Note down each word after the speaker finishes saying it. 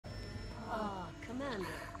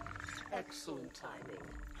Excellent timing.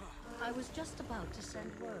 I was just about to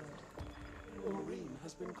send word. Maureen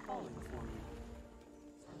has been calling for you.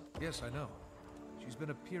 Yes, I know. She's been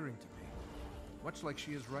appearing to me, much like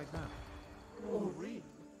she is right now. Maureen?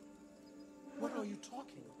 What are you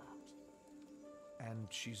talking about? And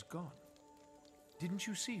she's gone. Didn't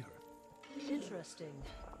you see her? Interesting.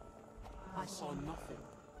 I saw nothing.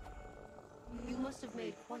 You must have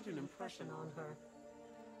made quite an impression on her.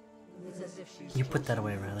 It's as if she's You put that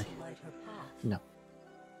away, Riley. to light her path. No.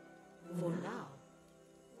 For now,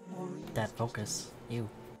 Maureen That focus. You.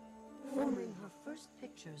 forming her first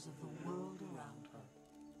pictures of the world around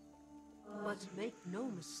her. But make no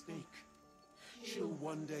mistake, she'll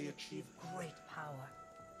one day achieve great power.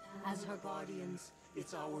 As her guardians,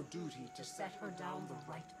 it's our duty to set her down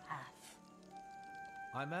the right path.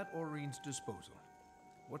 I'm at Aureen's disposal.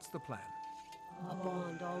 What's the plan? A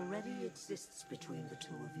bond already exists between the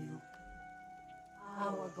two of you.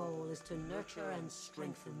 Our goal is to nurture and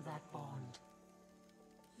strengthen that bond.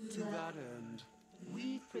 To that end,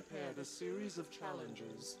 we've prepared a series of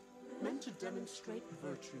challenges meant to demonstrate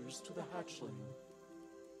virtues to the hatchling.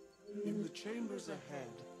 In the chambers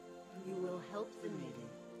ahead, you will help the needy,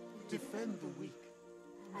 defend the weak,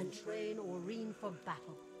 and train Aureen for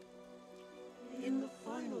battle. In the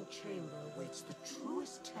final chamber waits the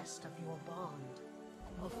truest test of your bond.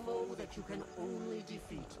 A foe that you can only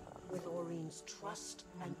defeat with Aureen's trust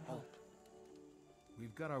and help.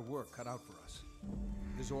 We've got our work cut out for us.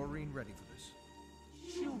 Is Aureen ready for this?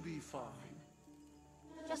 She'll be fine.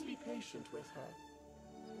 Just be patient with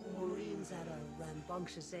her. Aureen's at a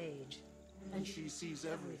rambunctious age, and she sees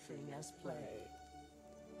everything as play.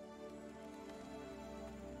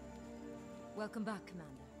 Welcome back, Commander.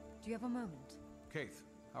 Do you have a moment? Kaith,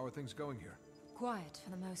 how are things going here? Quiet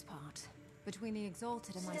for the most part. Between the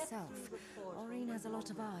Exalted and myself, Aureen has a lot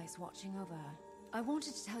of eyes watching over her. I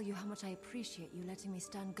wanted to tell you how much I appreciate you letting me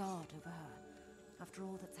stand guard over her. After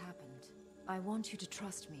all that's happened, I want you to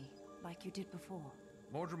trust me, like you did before.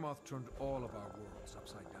 Mordramoth turned all of our worlds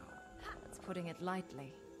upside down. That's putting it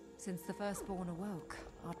lightly. Since the Firstborn awoke,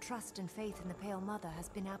 our trust and faith in the Pale Mother has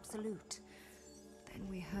been absolute. Then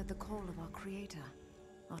we heard the call of our Creator,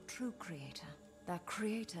 our true Creator. That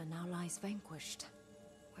Creator now lies vanquished.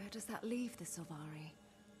 Where does that leave the Sylvari?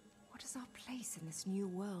 What is our place in this new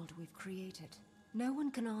world we've created? No one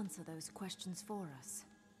can answer those questions for us.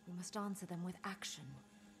 We must answer them with action.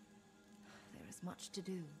 There is much to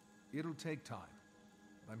do. It'll take time.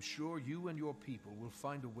 I'm sure you and your people will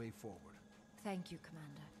find a way forward. Thank you,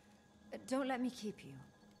 Commander. Don't let me keep you.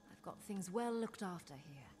 I've got things well looked after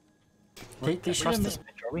here.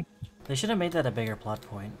 They should have made that a bigger plot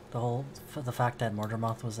point. The fact that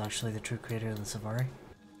Mordramoth was actually the true creator of the Sylvari.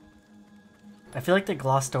 I feel like they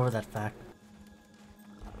glossed over that fact.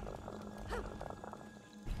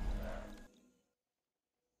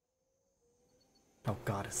 Oh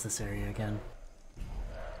god, it's this area again.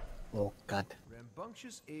 Oh god.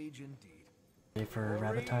 Rambunctious age indeed. Ready for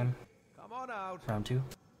rabbit time? Come on out. Round 2.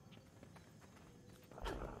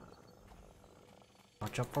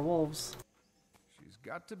 Watch out for wolves. She's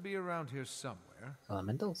got to be around here somewhere.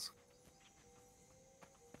 Elementals.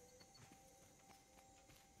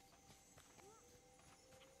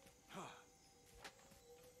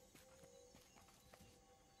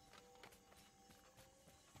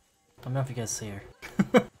 I don't know if you guys see her.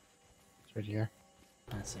 It's right here.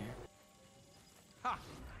 I see her. Ha!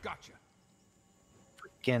 Gotcha.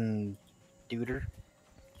 Freaking duder.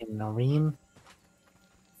 Freaking Noreen.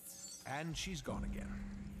 And she's gone again.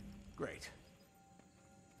 Great.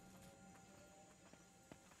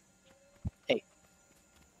 Hey.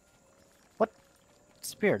 What?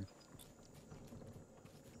 Disappeared.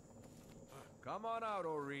 Come on out,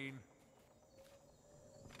 Aureen.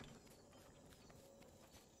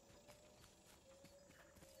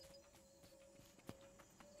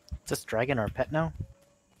 Is this dragon our pet now?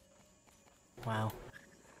 Wow.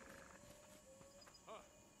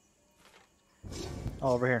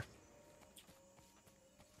 Oh, over here.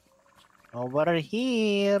 Over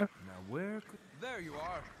here. Now where could... There you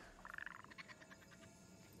are.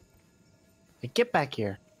 Hey, get back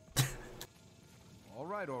here. All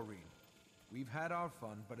right, Aureen. We've had our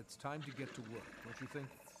fun, but it's time to get to work, don't you think?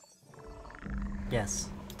 Yes,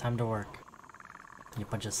 time to work. You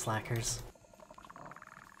bunch of slackers.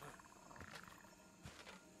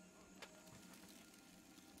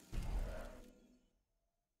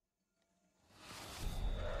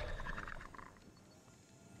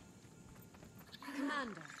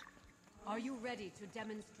 Commander, are you ready to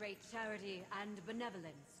demonstrate charity and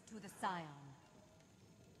benevolence to the Scion?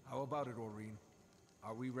 How about it, Aureen?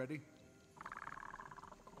 Are we ready?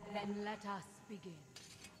 Then let us begin.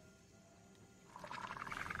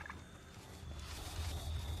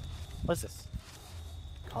 What's this?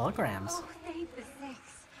 Holograms. Oh, thank the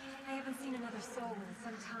six. I haven't seen another soul in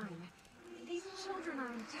some time. These children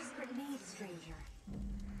are in desperate need, stranger.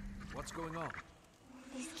 What's going on?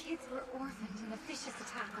 These kids were orphaned in a vicious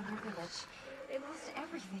attack on their village. They lost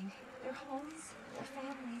everything. Their homes, their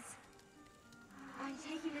families. I'm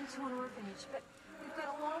taking them to an orphanage, but we've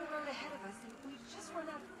got a long road ahead of us and we've just run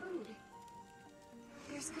out of food.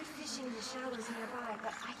 There's good fishing in the shallows nearby,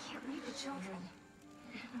 but I can't leave the children.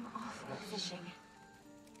 I'm awful at fishing.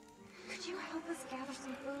 Could you help us gather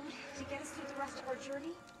some food to get us through the rest of our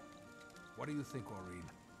journey? What do you think, Aurene?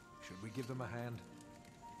 Should we give them a hand?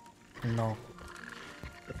 No.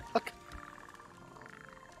 The fuck?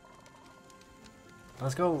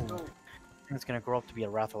 Let's go. It's gonna grow up to be a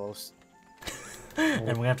Rathalos.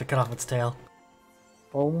 And we have to cut off its tail.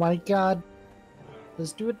 Oh my god.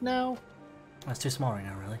 Let's do it now. That's too small right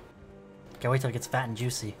now, really. Can't wait till it gets fat and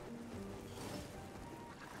juicy.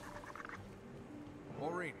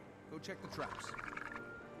 Aurene, go check the traps.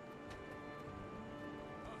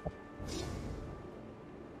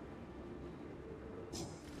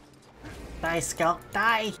 Die, Skelk,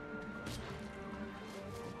 die!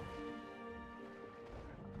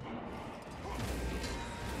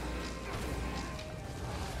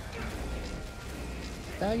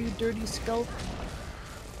 Die, you dirty scout.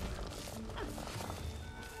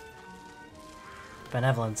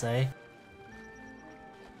 Benevolence, eh?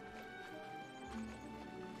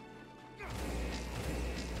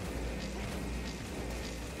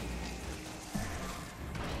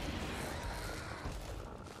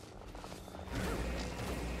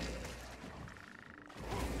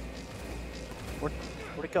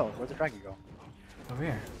 Where'd it go? Where'd the dragon go? Over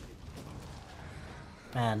here.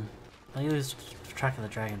 Man, I lose track of the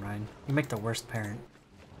dragon, Ryan. You make the worst parent.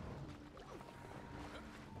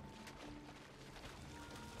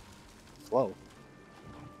 Slow.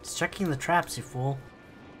 It's checking the traps, you fool.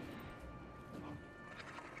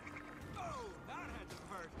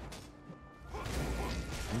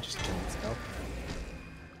 I'm just killing scout.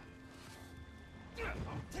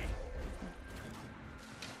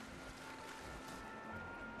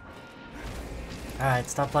 Alright,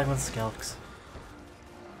 stop playing with Skelks.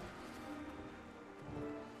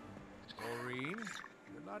 Aurene,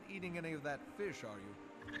 you're not eating any of that fish, are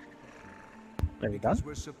you? Are we Because done?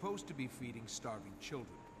 we're supposed to be feeding starving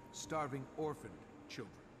children. Starving orphaned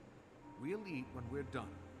children. We'll eat when we're done,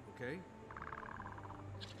 okay?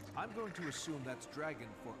 I'm going to assume that's dragon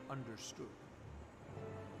for understood.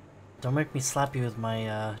 Don't make me slap you with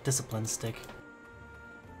my discipline stick.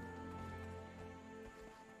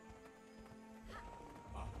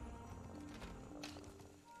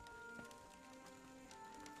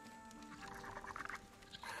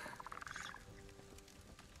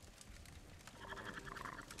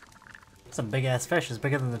 Some big ass fish is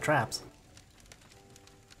bigger than the traps.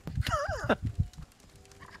 This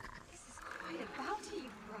is quite a bounty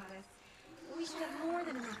you've brought us. We should have more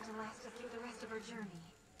than enough to last us through the rest of our journey.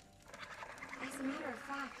 As a matter of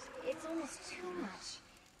fact, it's almost too much.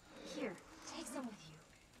 Here, take some with you.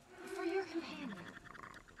 For your companion.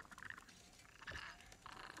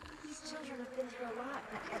 These children have been through a lot,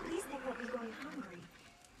 but at least they won't be going hungry.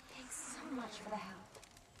 Thanks so much for the help.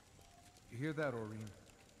 You hear that, Aurene?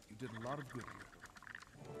 You did a lot of good here.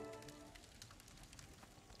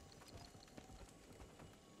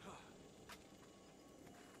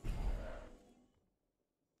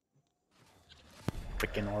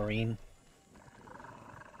 Frickin' Aurene.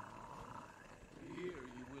 Here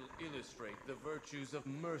you will illustrate the virtues of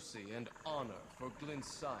mercy and honor for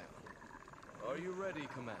Glinsyre. Are you ready,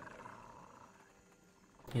 Commander?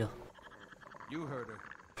 Yeah. You heard her.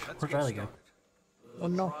 Let's Where'd get Riley go? started. The Oh,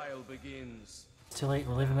 no. trial begins. It's too late,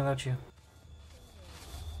 we're leaving without you.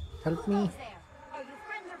 Help me. There. Are you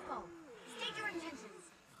friends or foe? State your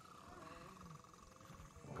intentions.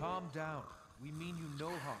 Calm down. We mean you no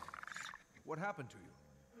harm. What happened to you?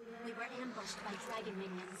 We were ambushed by dragon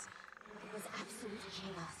minions. It was absolute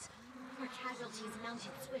chaos. Our casualties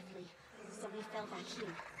mounted swiftly, so we fell back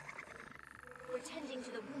here. We're tending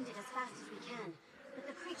to the wounded as fast as we can, but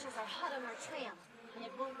the creatures are hot on our trail, and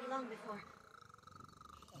it won't be long before...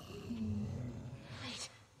 Wait.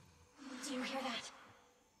 Do you hear that?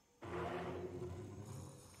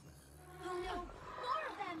 Oh no! More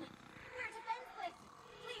of them! We're defenseless!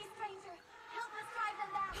 Please, stranger, help us drive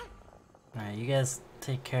them back! Alright, you guys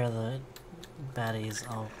take care of the baddies.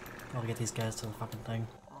 I'll get these guys to the fucking thing.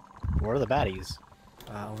 Where are the baddies?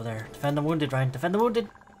 Over there. Defend the wounded, Ryan. Defend the wounded!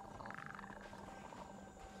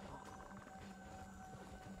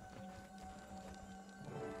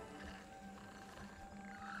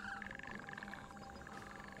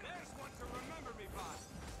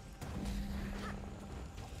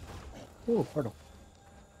 Ooh, portal.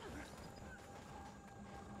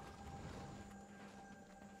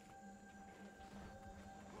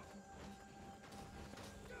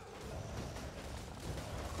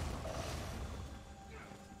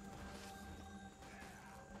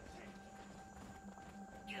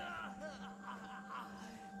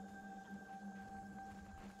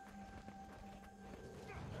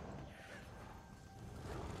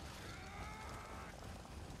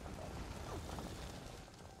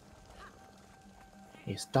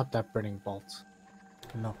 Hey, stop that burning bolt.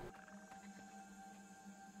 No.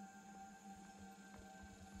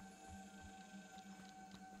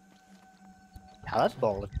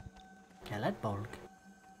 Palatbolg. Palatbolg.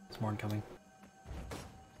 There's more incoming.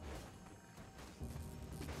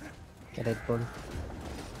 Palatbolg.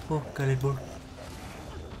 Oh, Palatbolg.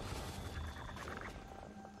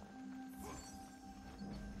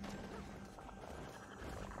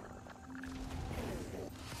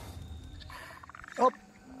 Oh!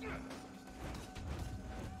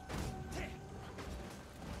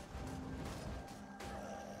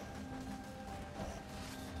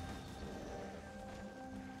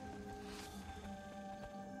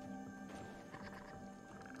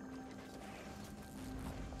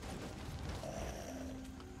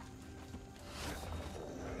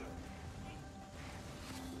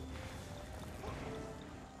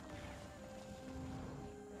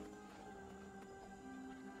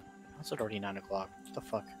 It's already 9 o'clock. What the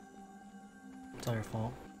fuck? It's all your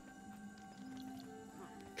fault.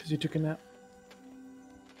 Because you took a nap.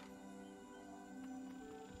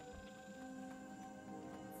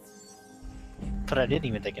 But I didn't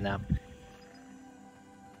even take a nap.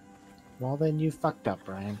 Well, then you fucked up,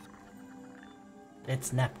 Brian.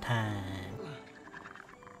 It's nap time.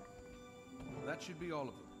 That should be all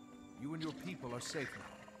of them. You and your people are safe now.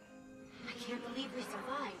 I can't believe we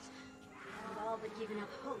survived. We'd all but given up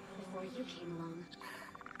hope before you came along.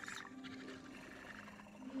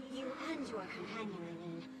 You and your companion,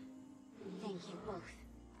 Eileen. Thank you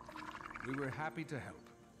both. We were happy to help.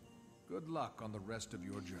 Good luck on the rest of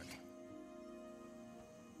your journey.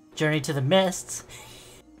 Journey to the Mists.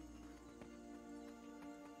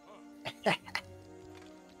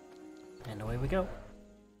 And away we go.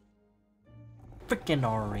 Frickin'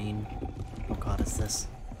 Aurene. What god is this?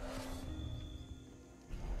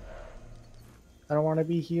 I don't want to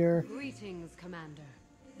be here. Greetings, Commander.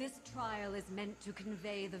 This trial is meant to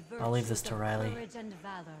convey the virtues I'll leave this to of Riley. courage and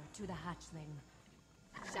valor to the hatchling.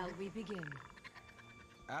 Shall we begin?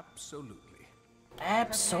 Absolutely.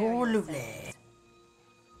 Absolutely.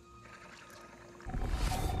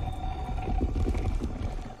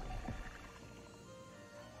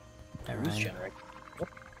 Ooze generator.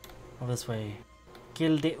 Well, this way.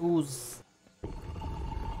 Kill the ooze.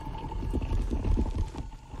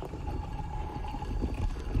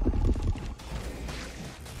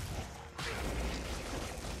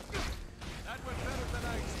 That went better than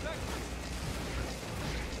I expected.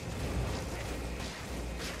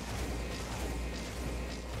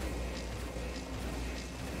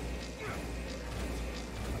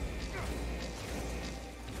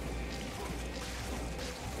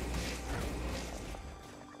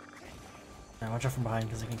 Yeah, watch out from behind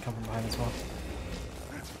because they can come from behind as well.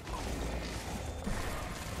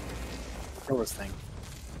 Kill this thing.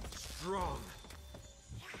 Strong.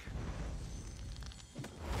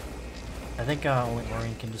 I think only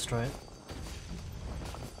Aurene can destroy it.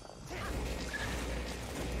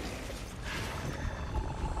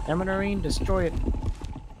 Eminarine, destroy it.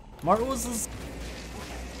 More oozes.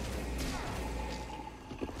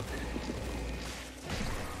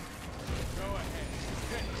 Go ahead.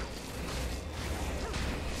 Hit.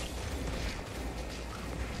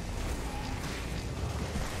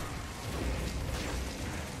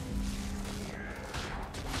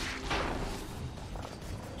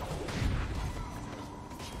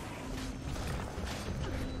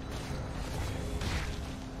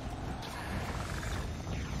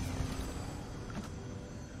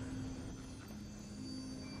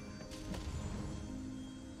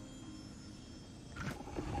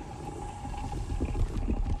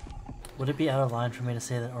 Would it be out of line for me to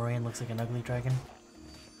say that Aurene looks like an ugly dragon?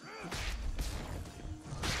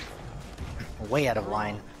 Way out of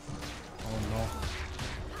line. Oh no.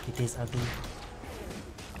 It is ugly.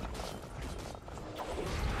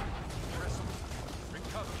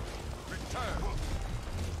 Recover. Return.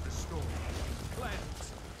 Restore.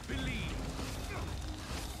 Cleanse. Believe.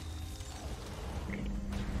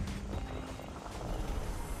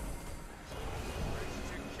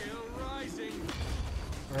 To kill rising.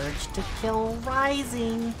 Urge to kill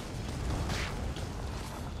rising.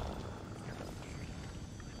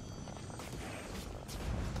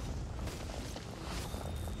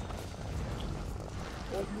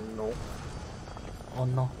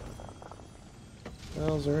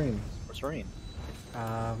 Oh, Zareen. Where's Zareen?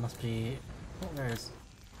 Must be. Oh, there it is.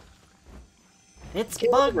 It's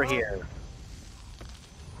Get bug over here.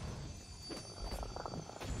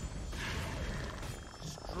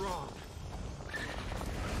 Strong.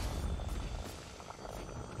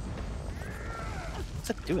 What's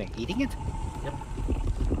it doing? Eating it? Yep.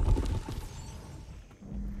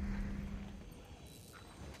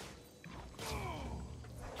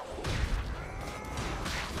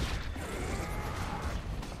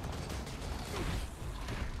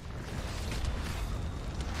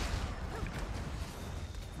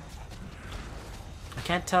 I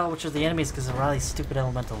can't tell which are the enemies because of Riley's stupid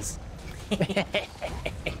elementals. That's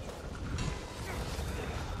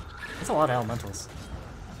a lot of elementals.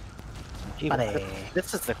 Buddy.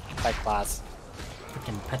 This is the fight class.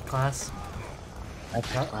 Freaking pet class. I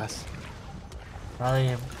pet class.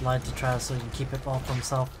 Riley lied to Travis so he can keep it all for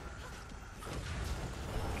himself.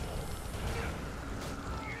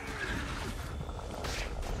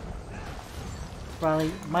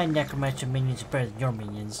 Riley, my necromancer minions are better than your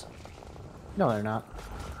minions. No, they're not.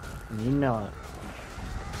 And you know it.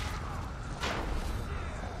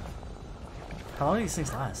 How long do these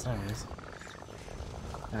things last, anyways?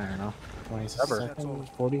 I don't know. 20 Rubber. seconds?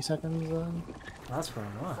 40 seconds? That's for a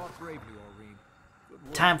while. Fought bravely, Aurene. Good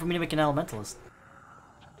work. Time for me to make an elementalist.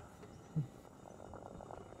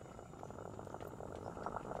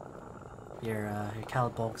 Your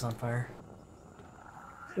Calid bulk's on fire.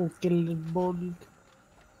 Okay, bulk.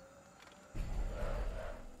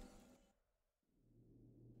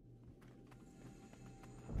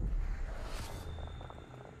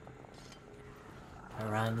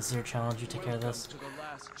 Alright, Ryan, this is your challenge. You take care of this. Welcome to the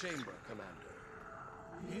last chamber, Commander.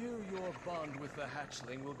 Here your bond with the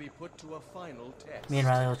hatchling will be put to a final test. Me and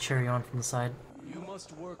Riley will cheer you on from the side. You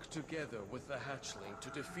must work together with the hatchling to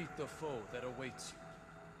defeat the foe that awaits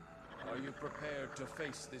you. Are you prepared to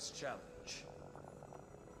face this challenge?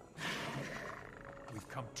 We've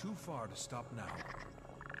come too far to stop now.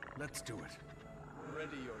 Let's do it.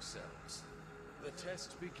 Ready yourselves. The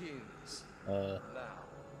test begins Uh, now.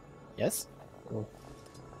 yes? Cool.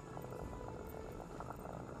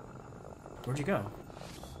 Where'd you go?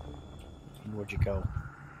 Where'd you go?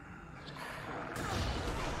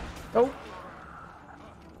 Oh!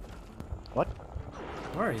 What?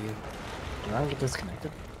 Where are you? Did I get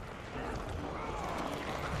disconnected?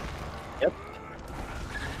 Yep.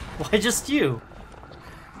 Why just you?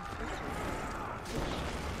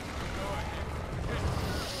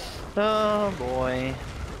 Oh boy.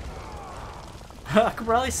 How come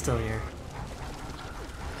Riley's still here?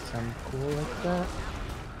 Sound cool like that?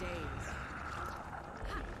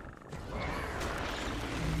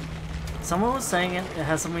 Someone was saying it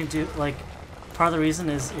has something to do, like, part of the reason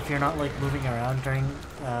is if you're not, like, moving around during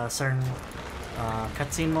certain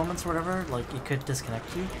cutscene moments or whatever, like, it could disconnect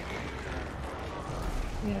you.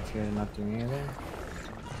 Yeah, if you're not doing anything.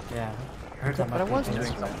 Yeah, I heard that But I might be was the doing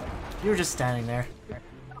case. something. You were just standing there.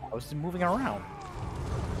 I was just moving around.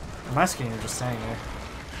 On my screen, you were just standing there.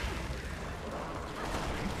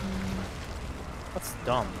 That's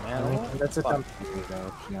dumb, man. I mean, What that's the a fuck? dumb thing,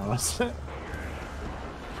 though, to be honest.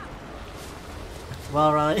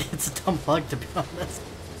 Well, Riley, it's a dumb bug, to be honest.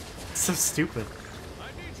 It's so stupid. I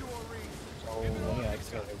need you, Aurene. Oh, yeah, I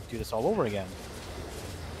just gotta do this all over again.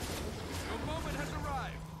 Your moment has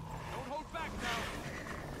arrived. Don't hold back now.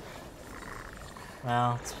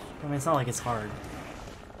 Well, I mean, it's not like it's hard.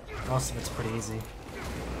 Most of it's pretty easy.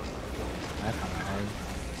 I found it hard.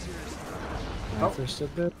 When Oh. I first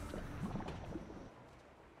did that.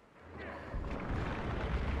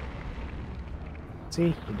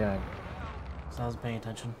 See? He died. So I was paying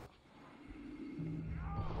attention.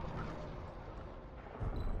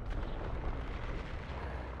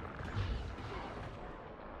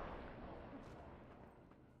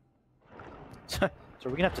 So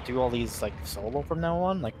we're gonna have to do all these like solo from now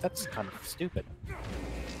on? Like that's kind of stupid.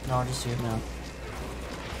 No, just you. No.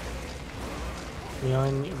 We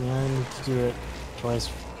only need to do it twice.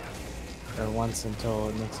 Or once until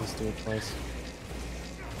it makes us do it twice.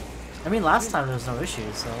 I mean, last time there was no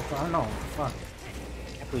issues, so I don't know. What the fuck?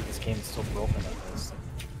 I can't believe this game is still broken like this.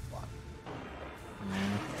 Fuck.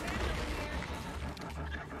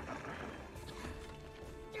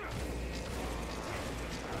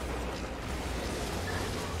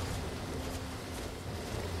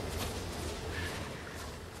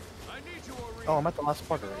 I need you, Aurene. Oh, I'm at the last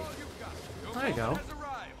part already. All you've got. Your There you go. moment has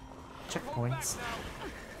arrived. Checkpoints.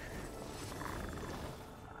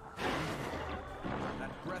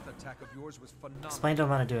 That breath attack of yours was phenomenal. Explain to him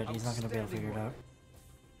how to do it. He's not gonna be able to figure it out.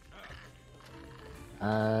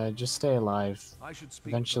 Just stay alive. I should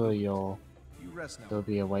speak. Eventually you'll You rest now. There'll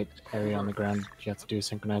be a white area on the ground. You have to do a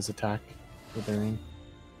synchronized attack with the ring.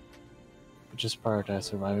 But just prioritize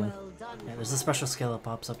surviving. Well done. Yeah, there's a special skill that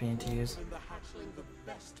pops up you need to use. In the hatchling the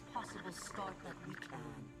best possible start that we can.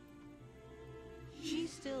 She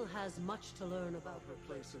still has much to learn about her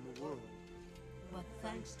place in the world. But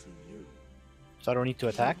thanks to you, So I don't need to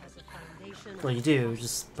attack? she has a foundation Well, you do,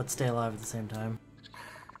 just but stay alive at the same time.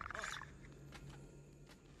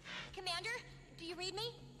 Commander, do you read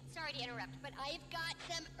me? Sorry to interrupt, but I've got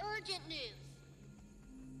some urgent news.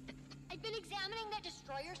 I've been examining the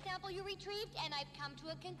destroyer sample you retrieved, and I've come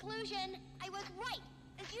to a conclusion. I was right,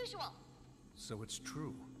 as usual. So it's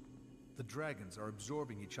true. The dragons are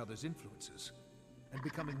absorbing each other's influences and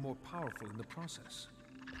becoming more powerful in the process.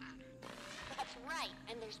 That's right,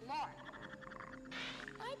 and there's more.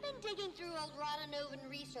 I've been digging through old Rodanovan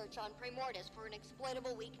research on Primordus for an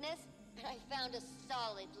exploitable weakness, and I found a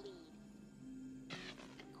solid lead.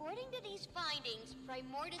 According to these findings,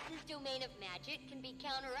 Primordus' domain of magic can be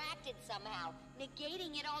counteracted somehow,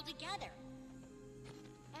 negating it altogether.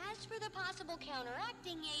 As for the possible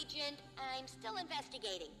counteracting agent, I'm still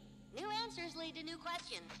investigating. New answers lead to new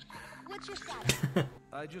questions. What's your status?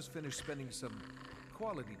 I just finished spending some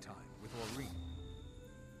quality time with Aurene.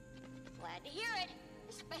 Glad to hear it,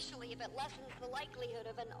 especially if it lessens the likelihood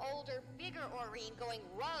of an older, bigger Aurene going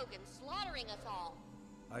rogue and slaughtering us all.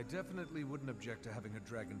 I definitely wouldn't object to having a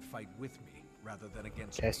dragon fight with me, rather than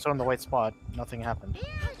against Okay, me. still in the white spot. Nothing happened.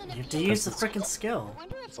 Here's an You have to appeal. use the frickin' skill.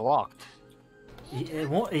 Wonder if It's locked. It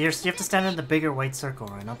won't, you have to stand in the bigger white circle,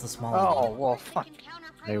 right? Not the smaller one. Oh, well, fuck.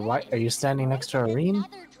 Wait, why are you standing next to Aurene?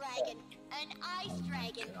 Another dragon, an ice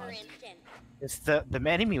dragon, for instance. It's the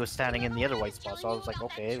enemy was standing in the other white spot, so I was like,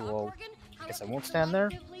 okay, well, I guess I won't stand there.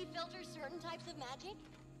 Filter certain types of magic.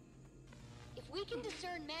 If we can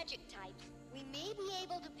discern magic types, we may be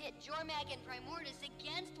able to pit Jormag and Primordus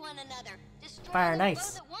against one another, destroy Fire them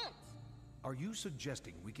nice. both at once. Are you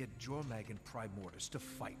suggesting we get Jormag and Primordus to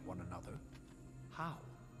fight one another? How?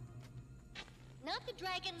 Not the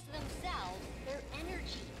dragons themselves, their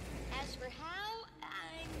energy. As for how,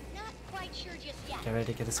 I'm not quite sure just yet. Get ready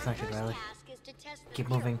to get Our disconnected, first Riley. task is to test the Keep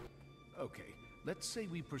theory. moving. Okay, let's say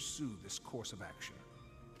we pursue this course of action.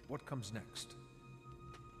 What comes next?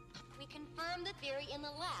 We confirm the theory in the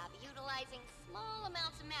lab, utilizing small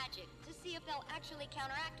amounts of magic to see if they'll actually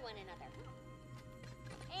counteract one another.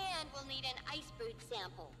 And we'll need an ice boot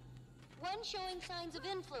sample. One showing signs of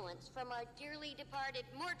influence from our dearly departed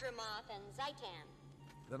Mordramoth and Zaitan.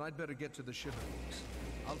 Then I'd better get to the Shiverpeaks.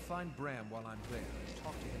 I'll find Braham while I'm there and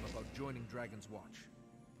talk to him about joining Dragon's Watch.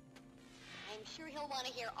 I'm sure he'll want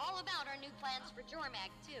to hear all about our new plans for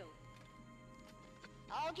Jormag, too.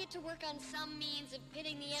 I'll get to work on some means of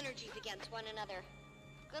pitting the energies against one another.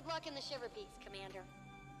 Good luck in the Shiverpeaks, Commander.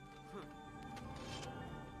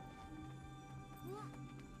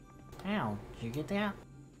 Ow, did you get that?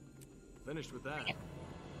 Finished with that.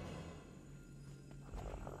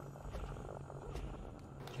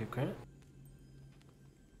 Did you credit?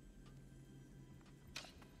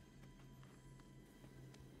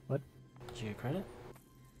 What? Did you get credit?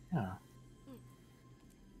 Yeah.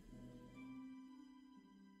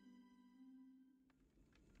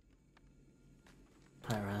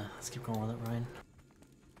 Alright, let's keep going with it, Ryan.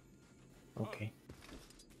 Okay.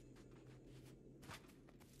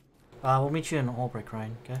 We'll meet you in Holbrook,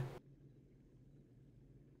 Ryan, okay?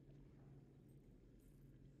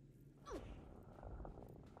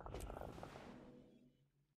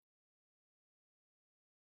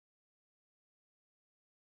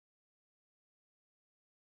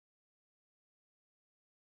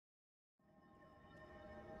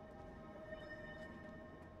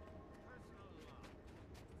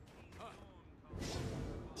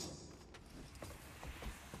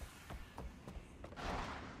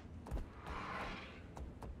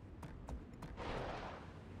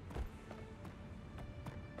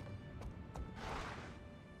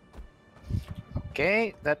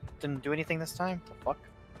 Okay, that didn't do anything this time. The fuck?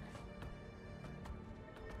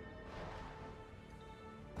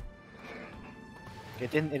 It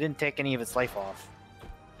didn't take any of its life off.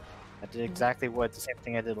 I did exactly the same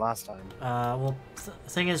thing I did last time. Well, the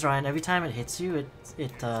thing is, Ryan, every time it hits you,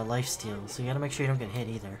 it life steals, so you gotta make sure you don't get hit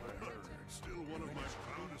either.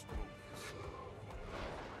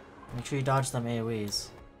 Make sure you dodge them AoEs,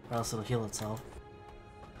 or else it'll heal itself.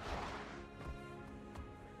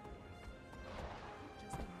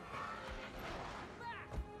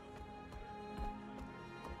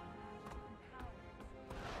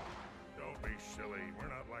 Don't be silly. We're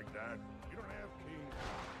not like that. You don't have king.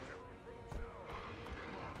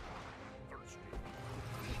 Thirsty.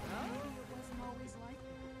 Oh, it wasn't always like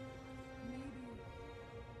that. Maybe.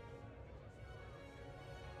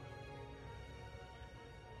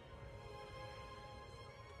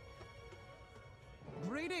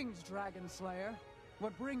 Greetings, Dragon Slayer.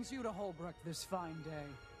 What brings you to Holbrook this fine day?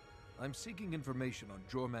 I'm seeking information on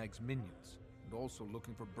Jormag's minions, and also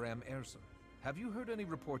looking for Braham Annoyingson. Have you heard any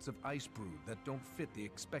reports of ice brood that don't fit the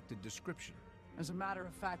expected description? As a matter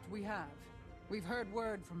of fact, we have. We've heard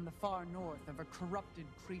word from the far north of a corrupted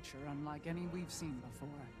creature unlike any we've seen before.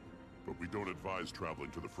 But we don't advise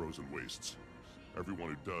traveling to the frozen wastes.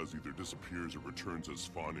 Everyone who does either disappears or returns as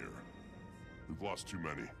Svanir. We've lost too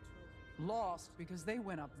many. Lost because they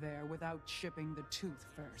went up there without shipping the tooth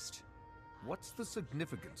first. What's the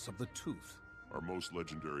significance of the tooth? Our most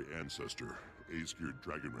legendary ancestor, Aesgeir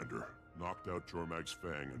Dragonrender, knocked out Jormag's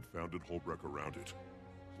fang and founded Holbrook around it.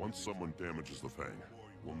 Once someone damages the fang,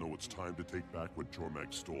 we'll know it's time to take back what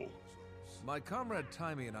Jormag stole. My comrade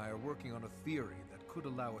Taimi and I are working on a theory that could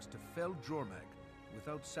allow us to fell Jormag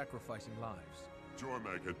without sacrificing lives.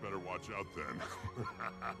 Jormag had better watch out then.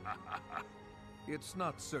 It's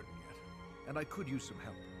not certain yet, and I could use some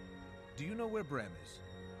help. Do you know where Braham is?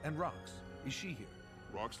 And Rox, is she here?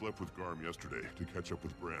 Rox left with Garm yesterday to catch up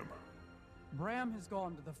with Braham. Braham has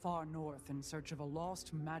gone to the far north in search of a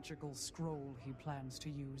lost magical scroll he plans to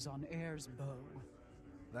use on Air's bow.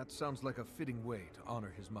 That sounds like a fitting way to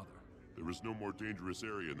honor his mother. There is no more dangerous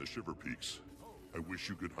area in the Shiver Peaks. I wish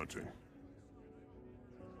you good hunting.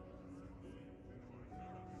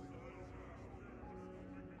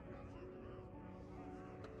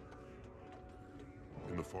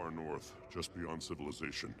 In the far north, just beyond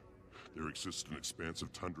civilization, there exists an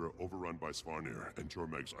expansive tundra overrun by Svanir and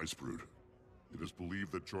Jormag's ice brood. It is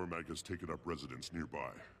believed that Jormag has taken up residence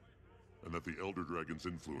nearby, and that the Elder Dragon's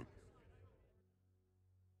influence...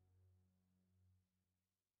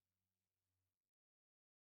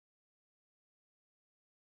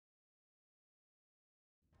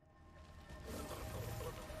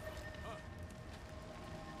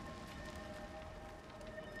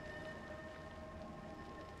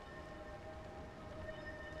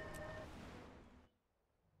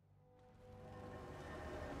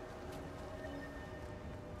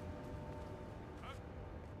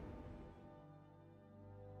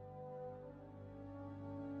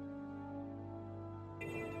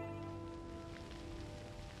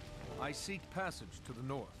 I seek passage to the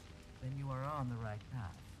north. Then you are on the right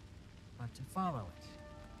path. But to follow it,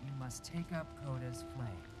 you must take up Coda's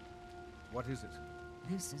flame. What is it?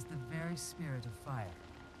 This is the very spirit of fire,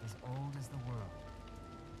 as old as the world,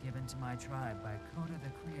 given to my tribe by Coda the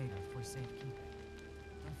Creator for safekeeping.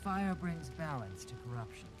 And fire brings balance to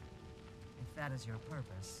corruption. If that is your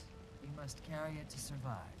purpose, you must carry it to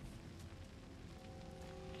survive.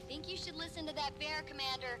 I think you should listen to that bear,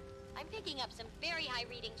 Commander. I'm picking up some very high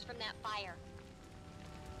readings from that fire.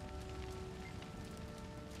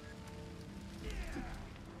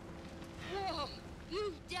 Whoa!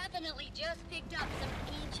 You've definitely just picked up some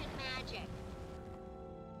ancient magic.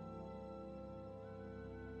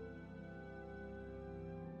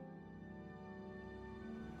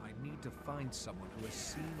 I need to find someone who has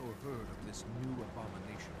seen or heard of this new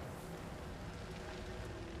abomination.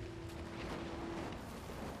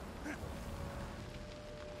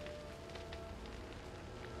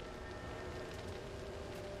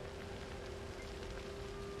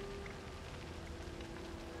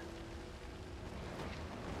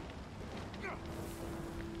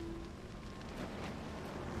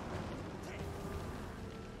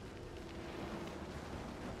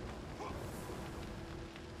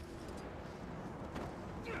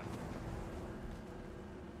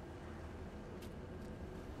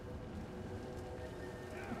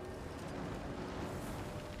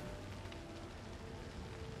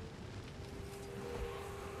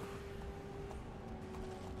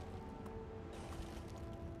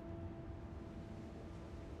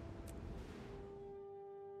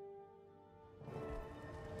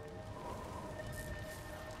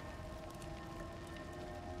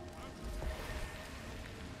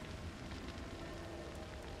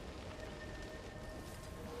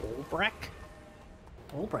 Holbrook?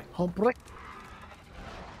 Holbrook. Holbrook?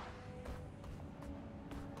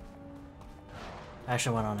 I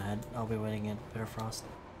actually went on ahead. I'll be waiting at Bitterfrost.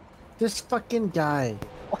 This fucking guy.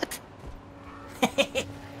 What?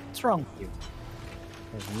 What's wrong with you?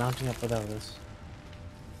 He's mounting up without us.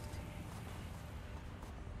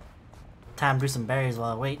 Time to do some berries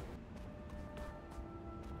while I wait.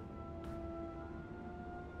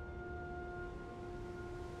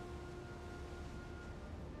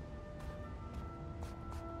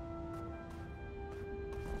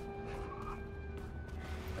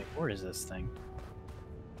 Like, where is this thing?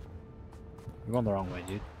 You're going the wrong way,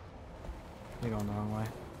 dude. You're going the wrong way.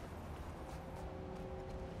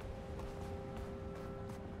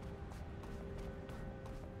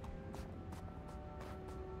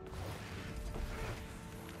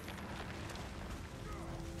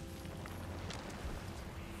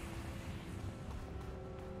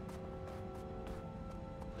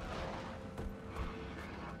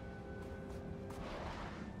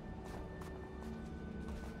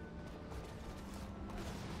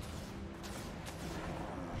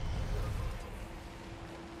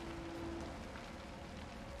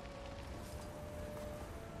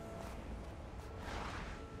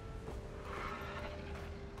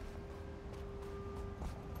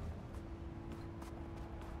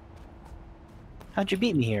 How'd you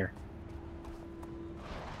beat me here?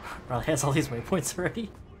 Riley has all these waypoints already.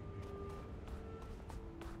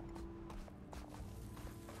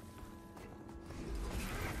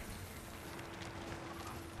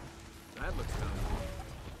 That looks valuable.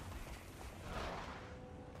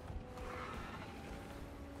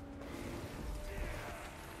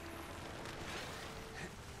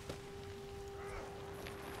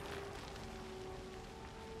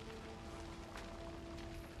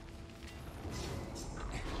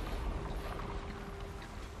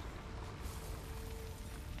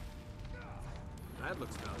 That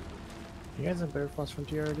looks valuable. You guys in Bear Floss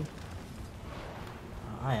Frontier already?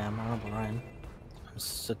 I am. I don't know Ryan. I'm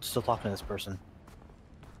still talking to this person.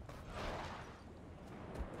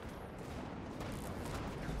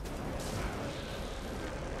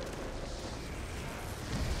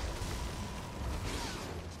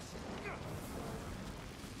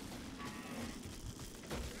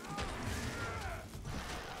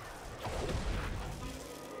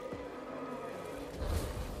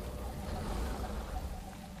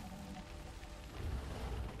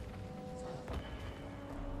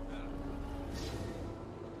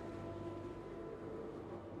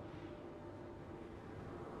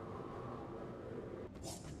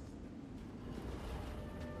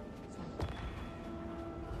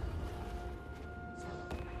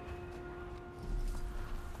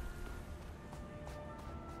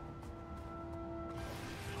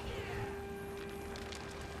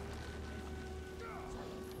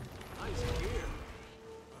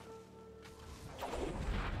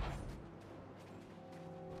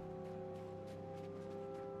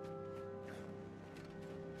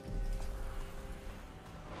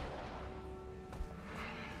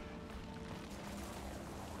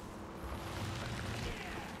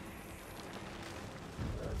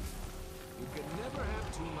 You can never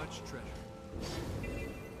have too much treasure.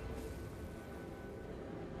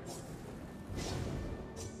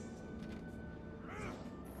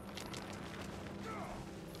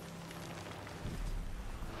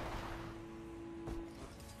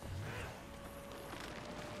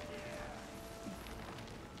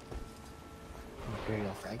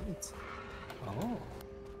 Imperial fragments. Oh.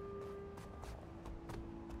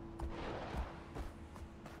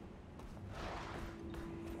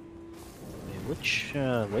 Wait, which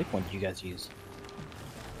waypoint do you guys use?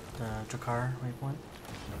 The Drakkar waypoint.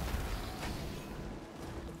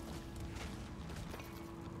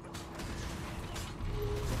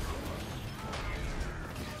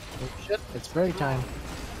 Oh shit, it's berry time.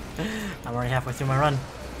 I'm already halfway through my run.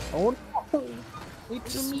 Oh no! Wait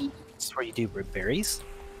for me. This is where you do berries?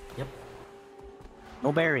 Yep.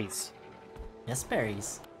 No berries. Yes,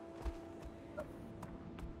 berries.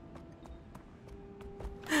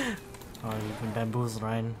 Oh, you've been bamboozled,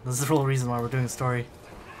 Ryan. This is the real reason why we're doing the story.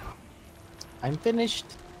 I'm finished.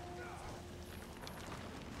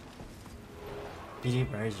 Did you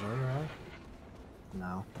eat berries earlier, Ryan?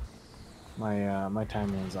 No. My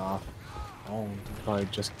timing's off. Oh, Probably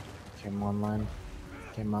just came online.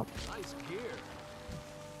 Came up. Nice gear.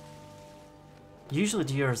 you usually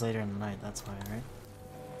do yours later in the night, that's why, right?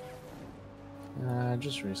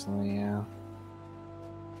 Just recently, yeah.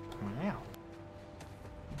 Wow.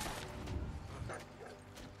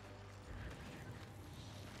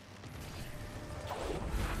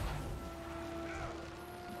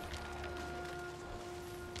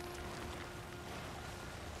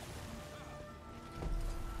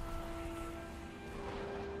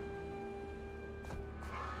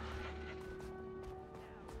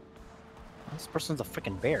 This person's a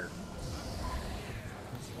freaking bear.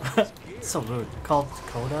 So rude. Called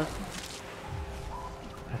Coda?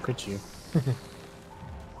 How could you?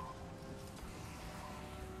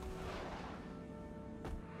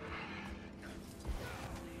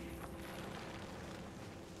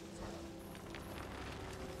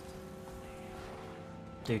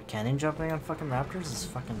 Dude, cannon jumping on fucking raptors is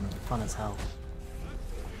fucking fun as hell.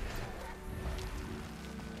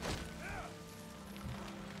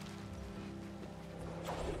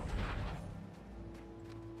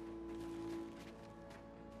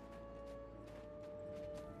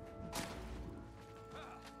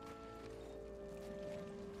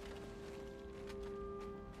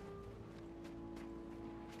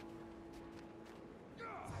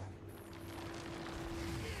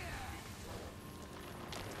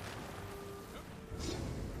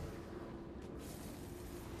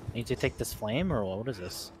 Need to take this flame, or what is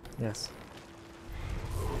this? Yes.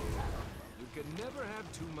 You can never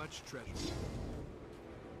have too much treasure.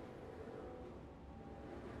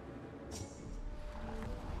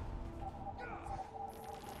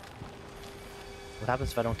 What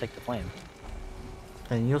happens if I don't take the flame?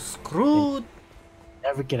 Then you're screwed!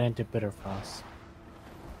 Never get into Bitterfrost.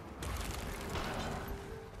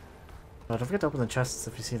 But don't forget to open the chests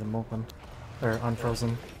if you see them open. Or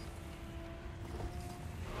unfrozen.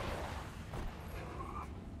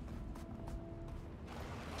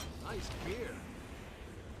 Nice gear.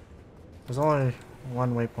 There's only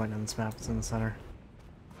one waypoint in this map, it's in the center.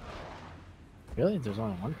 Really? There's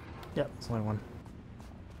only one? Yep, there's only one.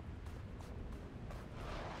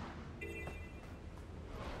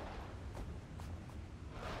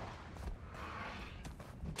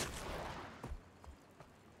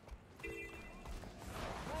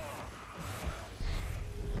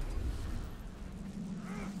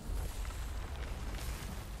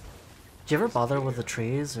 Do you ever bother with the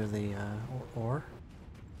trees or the ore?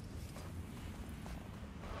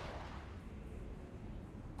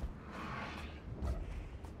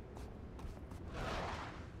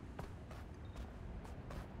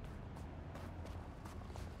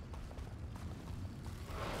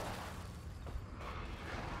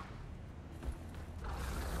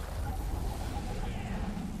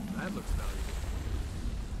 That looks valuable.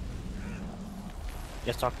 You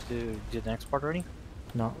guys talked to do the next part already?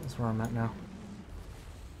 No, that's where I'm at now.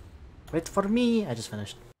 Wait for me! I just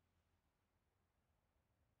finished.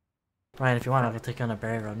 Ryan, if you want, I can take you on a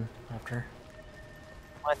berry run after.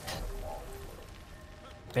 What?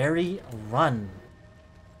 Berry run!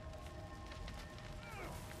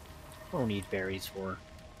 What do we need berries for?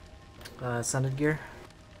 Ascended gear.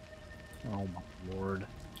 Oh my lord.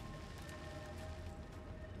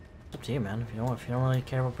 It's up to you, man. If you don't really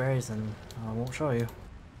care about berries, then I won't show you.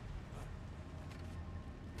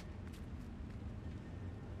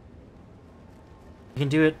 You can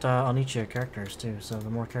do it on each of your characters too, so the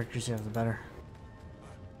more characters you have, the better.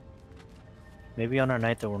 Maybe on our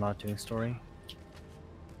night that we're not doing story.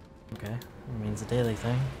 Okay, it means a daily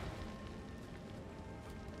thing.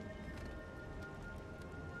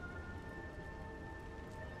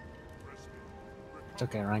 It's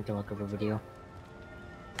okay, Ryan can look up a video.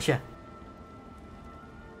 Yeah.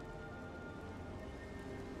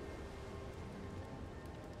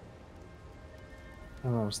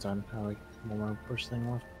 I'm almost done. I like one more push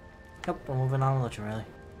thing left. Yep, we're moving on with you, Riley.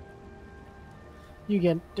 You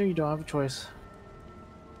don't have a choice.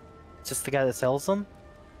 Is this the guy that sells them?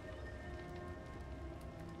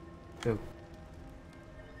 Who?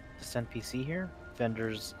 This NPC here?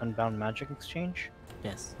 Vendor's Unbound Magic Exchange?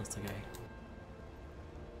 Yes, that's the guy.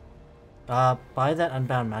 Buy that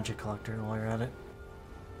Unbound Magic Collector while you're at it.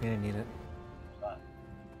 You didn't need it.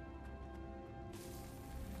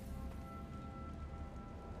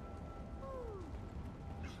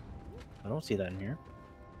 I don't see that in here.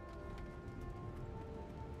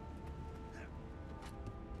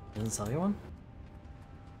 Doesn't sell you one?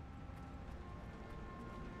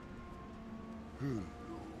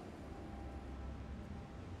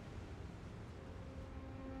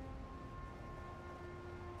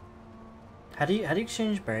 How do you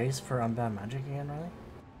exchange berries for Unbound Magic again, Riley?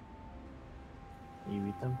 You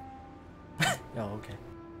eat them? Oh, okay.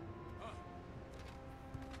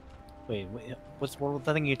 Wait, what's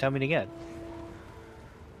the thing you tell me to get?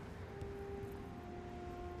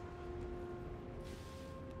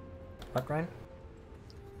 What, Ryan?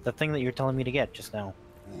 The thing that you're telling me to get just now.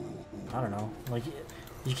 I don't know. Like,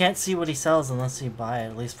 you can't see what he sells unless you buy it,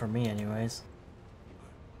 at least for me anyways.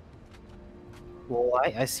 Well,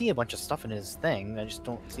 I see a bunch of stuff in his thing, I just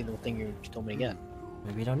don't see the thing you told me to get.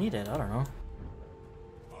 Maybe you don't need it, I don't know.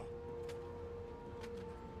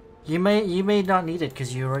 You may not need it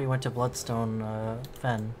because you already went to Bloodstone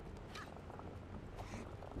Fen.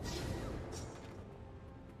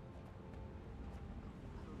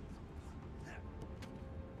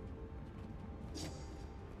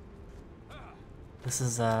 This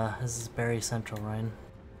is Barry Central, Ryan.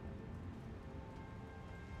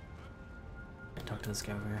 I talk to this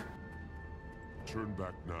guy over here. Turn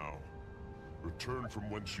back now. Return from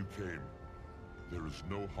whence you came. There is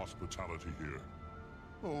no hospitality here.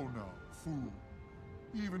 Oh now, fool.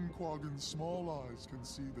 Even Quaggan's small eyes can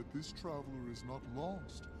see that this traveler is not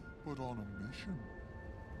lost, but on a mission.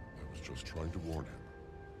 I was just trying to warn him.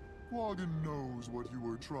 Quaggan knows what you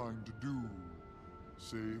were trying to do.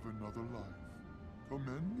 Save another life.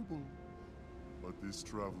 Commendable. But this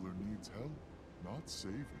traveler needs help, not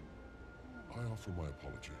saving. I offer my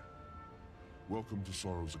apology. Welcome to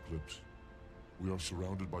Sorrow's Eclipse. We are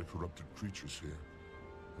surrounded by corrupted creatures here.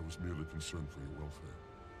 I was merely concerned for your welfare.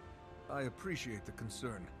 I appreciate the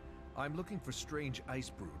concern. I'm looking for strange ice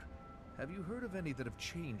brood. Have you heard of any that have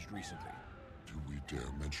changed recently? Do we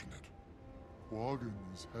dare mention it? Quaggan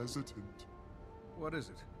is hesitant. What is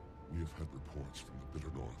it? We have had reports from the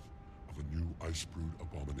bitter north of a new ice brood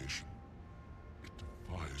abomination. It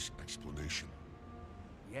defies explanation.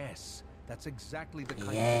 Yes, that's exactly the kind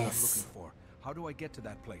of thing I'm looking for. How do I get to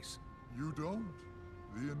that place? You don't.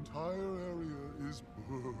 The entire area is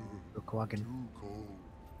too cold.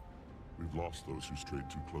 We've lost those who strayed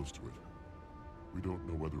too close to it. We don't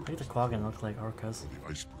know whether I think the Quaggan look like orcas. the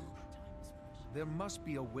ice brood. There must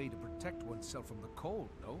be a way to protect oneself from the cold,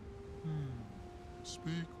 no?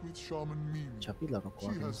 Speak with Shaman Mimi. Chubby little She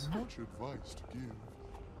has Quaggans. much advice to give.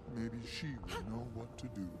 Maybe she will know what to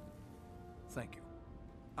do. Thank you.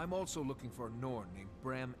 I'm also looking for a Norn named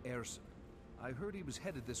Braham Annoyingson. I heard he was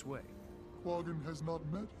headed this way. Quaggan has not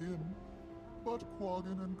met him, but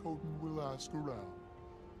Quaggan and Khoton will ask around.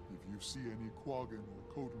 If you see any Quaggan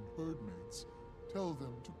or Khoton herdmates, tell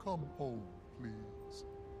them to come home, please.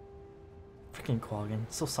 Freaking Quaggan,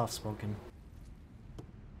 so soft-spoken.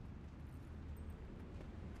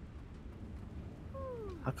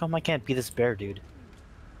 How come I can't be this bear, dude?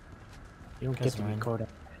 You don't get to be Ryan, Khoton.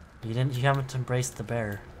 You haven't embraced the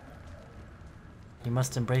bear. You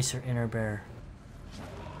must embrace your inner bear.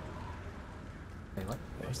 Wait, what?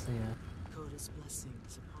 Where's the Coda's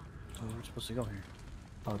blessings upon Oh, we're supposed to go here.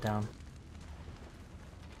 oh, down.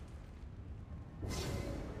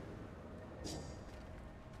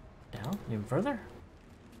 Down? Even further?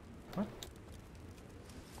 What?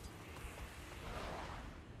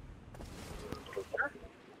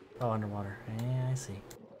 Oh, underwater. Yeah, I see.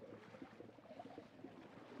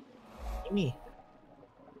 Me.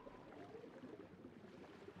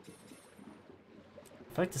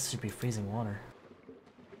 I feel like this should be freezing water.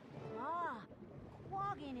 Ah,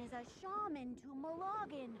 Quaggan is a shaman to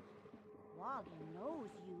Malagin. Quaggan knows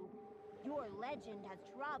you. Your legend has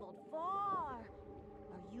traveled far.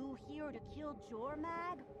 Are you here to kill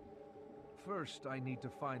Jormag? First, I need to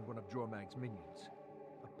find one of Jormag's minions.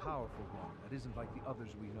 A powerful one that isn't like the others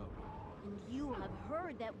we know. And you have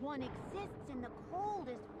heard that one exists in the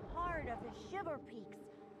coldest part of the Shiver Peaks.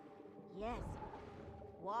 Yes,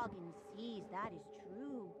 Quaggan sees that is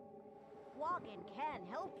true. Quaggan can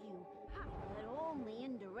help you, but only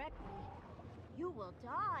indirectly. You will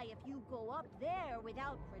die if you go up there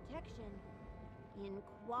without protection. In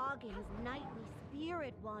Quaggan's nightly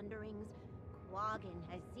spirit wanderings, Quaggan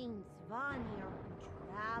has seen Svanir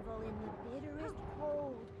travel in the bitterest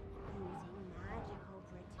cold using magical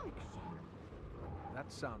protection.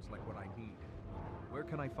 That sounds like what I need. Where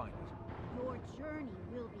can I find it? Your journey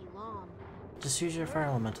will be long. Just use your fire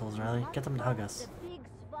elementals, Riley. Get them to hug us. The big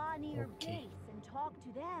Svanir Okay. base and talk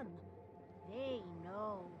to them. They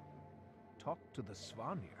know. Talk to the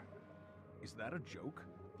Svanir? Is that a joke?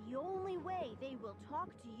 The only way they will talk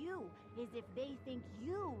to you is if they think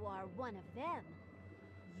you are one of them.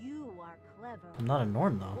 You are clever. I'm not a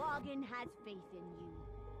Norn, though. Quaggan has faith in you.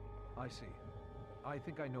 I see. I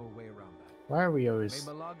think I know a way around that. Why are we always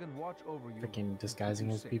May Malagan watch over you. freaking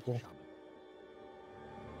disguising as people?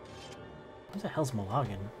 Who the hell's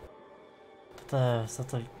Malagan? Is that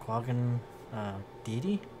the Quaggan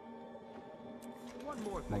deity? One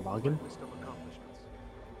more thing. Malagan? List of accomplishments.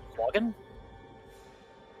 Quaggan?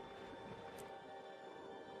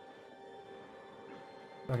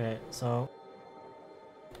 Okay, so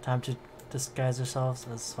time to disguise ourselves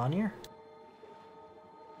as Svanir?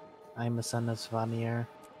 I'm a son of Svanir.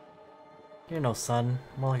 You're no son,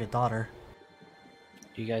 more like a daughter.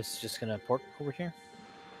 You guys just gonna port over here?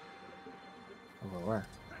 Over where?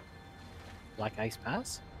 Black Ice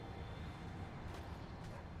Pass?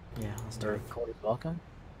 Yeah, let's do Or it. Khoton's welcome?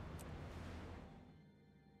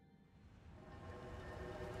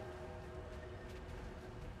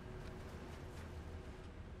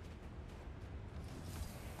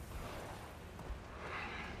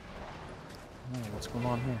 Oh, what's going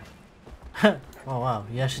on here? Oh wow,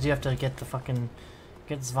 you actually do have to get the fucking...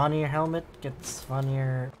 Get Svanir helmet, get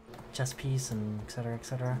Svanir chest piece, and etc,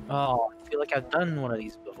 etc. Oh, I feel like I've done one of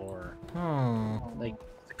these before. Like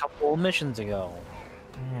a couple of missions ago.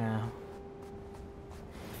 Yeah.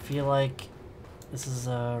 I feel like this is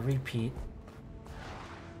a repeat.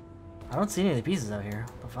 I don't see any of the pieces out here.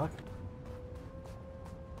 What the fuck?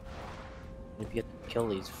 Maybe you have to kill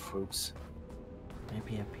these fruits.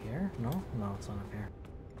 Maybe up here? No? No, it's not up here.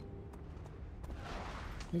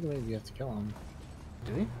 I think maybe you have to kill him.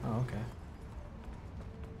 Do we? Oh, okay.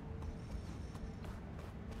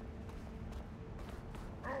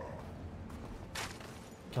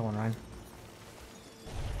 Kill one, Ryan.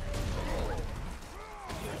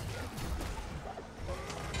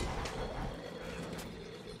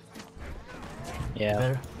 Yeah.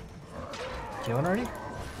 Better. Kill one already?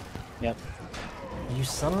 Yep. You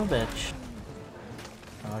son of a bitch.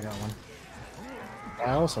 Oh, I got one.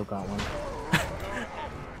 I also got one.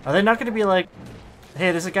 Are they not gonna be like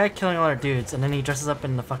hey, there's a guy killing all our dudes, and then he dresses up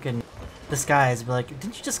in the fucking disguise, be like,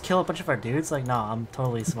 didn't you just kill a bunch of our dudes? Like, nah, I'm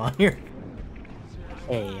totally Spawn here.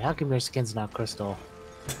 Hey, how come your skin's not crystal?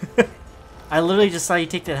 I literally just saw you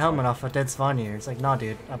take that helmet off a dead Spawnier. It's like, nah,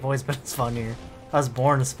 dude, I've always been a Spawnier. I was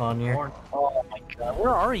born a Spawnier. Oh my god, where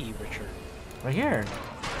are you, Richard? Right here.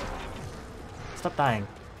 Stop dying.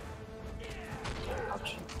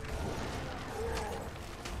 Ouch.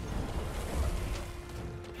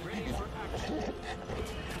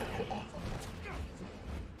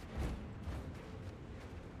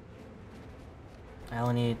 I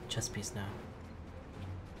only need chest piece now.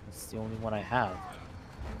 It's the only one I have.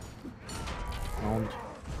 Owned.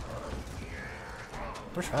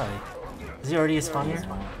 Where's Riley? Is he already a Spawnier?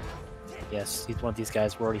 Yes, he's one of these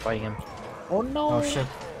guys. We're already fighting him. Oh no! Oh shit.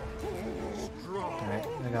 Alright,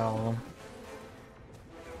 I got all of them.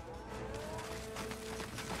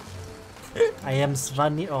 I am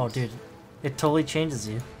Spawnier. Oh dude, it totally changes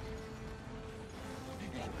you.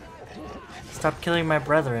 Stop killing my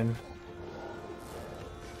brethren.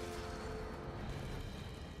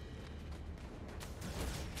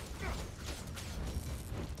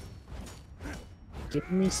 Give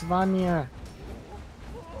me Svanir.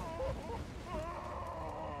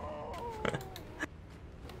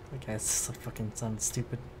 That guy's so fucking sounds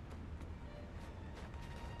stupid.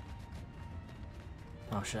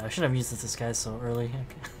 Oh shit, I should have used this guy so early. I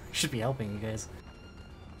should be helping you guys.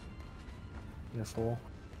 You fool.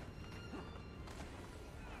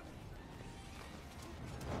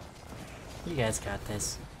 You guys got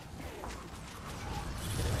this.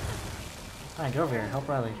 Fine, get over here. Help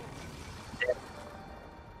Riley. God,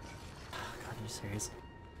 are you serious?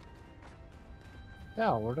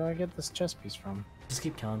 Yeah, where do I get this chest piece from? Just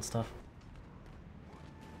keep killing stuff.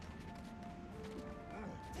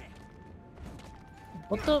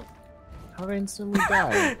 What the? How did I instantly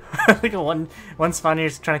die? Like one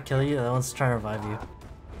Spawnier's trying to kill you, the other one's trying to revive you.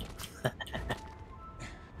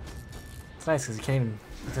 It's nice because you can't even.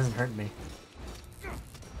 It doesn't hurt me.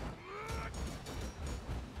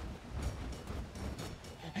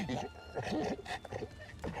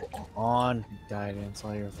 On. You died, and it's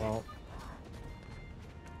all your fault.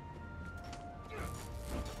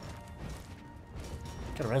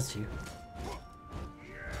 Gotta rest you.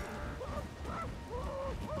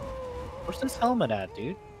 Where's this helmet at,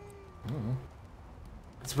 dude? I don't know.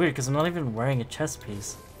 It's weird because I'm not even wearing a chest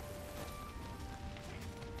piece.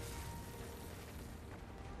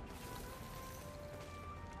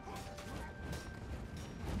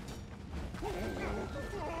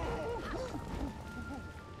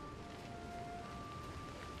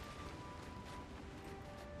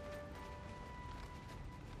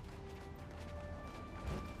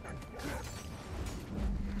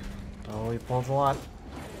 Oh, we pulled a lot.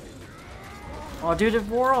 Oh, dude, it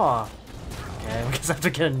wore off. Okay, I guess I have to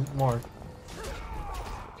get more.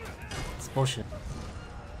 It's bullshit.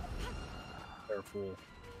 You're a fool.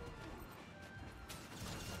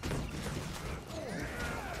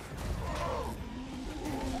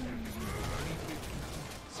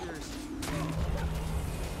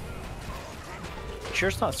 Sure,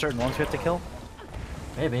 it's not certain ones we have to kill.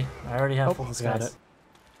 Maybe. I already have full got disguise. it.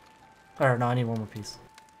 Or no, I need one more piece.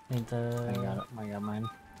 I need the. I got it. I got mine.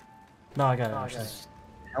 No, I got it actually.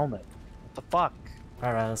 Helmet. What the fuck?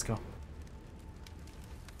 Alright, let's go.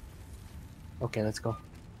 Okay, let's go.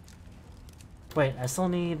 Wait, I still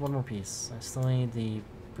need one more piece. I still need the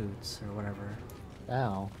boots or whatever.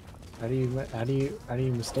 Ow. How do you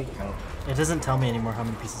mistake that? It doesn't tell me anymore how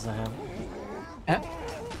many pieces I have.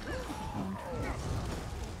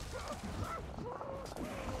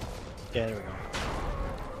 Yeah, there we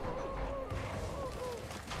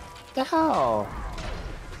go. Ow!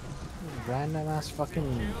 Random ass fucking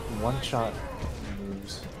one-shot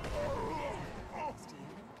moves.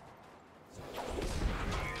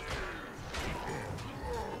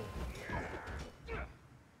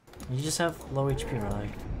 You just have low HP, really.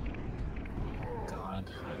 God.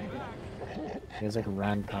 You guys like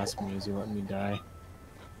ran past me as you let me die.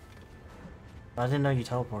 I didn't know you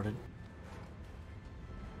teleported.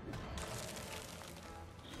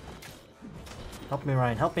 Help me,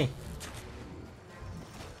 Ryan, help me!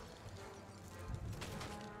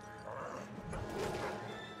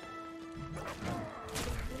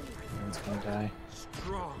 Everyone's gonna die.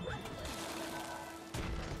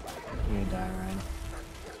 You're gonna die, Ryan.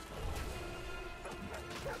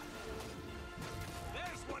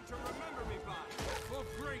 There's one to remember me by, for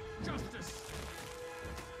great justice.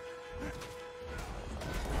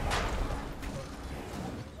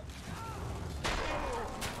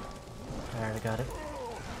 Alright, I got it.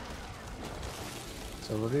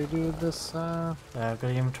 So what do you do with this, Go to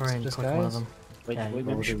your inventory and click one of them. Wait, Yeah, wait,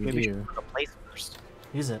 what maybe, do we maybe we do? should put a place first.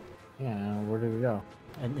 Use it. Yeah, where do we go?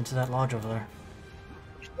 And into that lodge over there.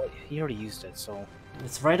 He already used it, so...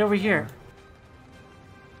 It's right over here.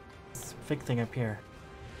 This big thing up here.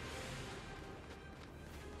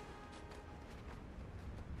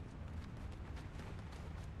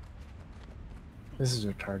 This is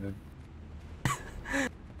retarded.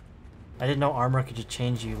 I didn't know armor could just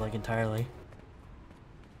change you, like, entirely.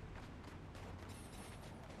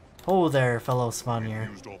 Oh there, fellow Svanir.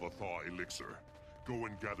 You've used all the thaw elixir. Go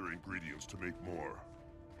and gather ingredients to make more.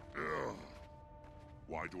 Ugh.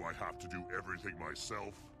 Why do I have to do everything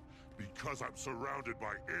myself? Because I'm surrounded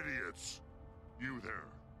by idiots. You there,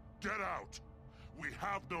 get out! We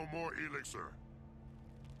have no more elixir.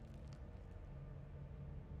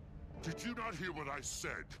 Did you not hear what I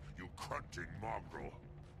said, you grunting mongrel?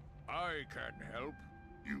 I can help.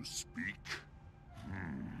 You speak?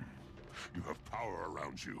 You have power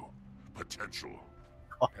around you. Potential.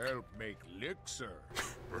 Help make elixir.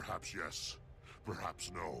 Perhaps yes.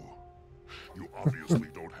 Perhaps no. You obviously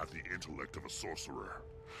don't have the intellect of a sorcerer.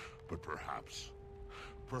 But perhaps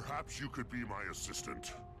you could be my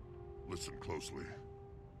assistant. Listen closely.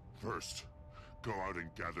 First, go out and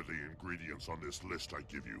gather the ingredients on this list I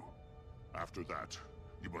give you. After that,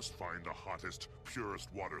 you must find the hottest, purest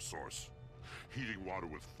water source. Heating water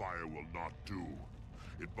with fire will not do.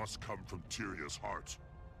 It must come from Tyrnia's heart.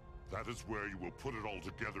 That is where you will put it all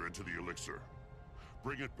together into the elixir.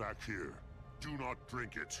 Bring it back here. Do not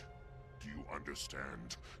drink it. Do you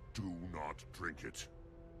understand? Do not drink it.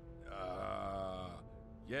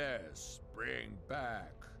 Yes, bring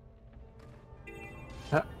back.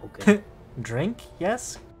 Okay. Drink?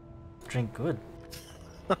 Yes? Drink good.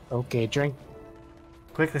 Okay, drink.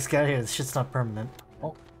 Quick, let's get out of here. This shit's not permanent.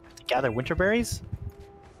 Oh, to gather winter berries?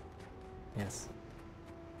 Yes.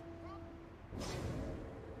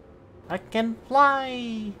 I can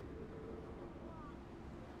fly!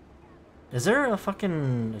 Is there a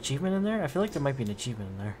fucking achievement in there? I feel like there might be an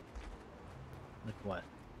achievement in there. Like what?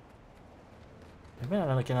 Maybe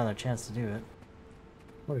not like another chance to do it.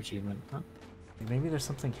 What achievement? Huh? Maybe there's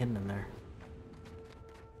something hidden in there.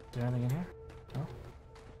 Is there anything in here? No?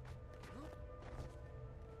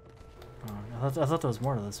 Oh, I thought there was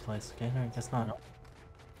more to this place. Okay, no, I guess not.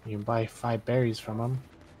 You can buy 5 berries from him.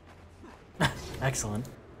 Excellent.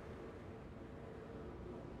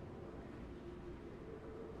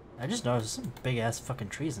 I just noticed some big ass fucking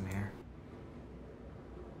trees in here.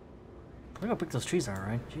 Look how big those trees are,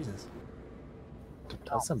 right? Jesus.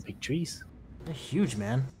 That's some big trees. They're huge,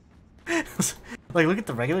 man. Like, look at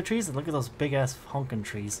the regular trees and look at those big ass honkin'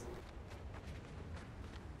 trees.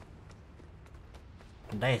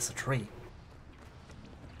 And that's a tree.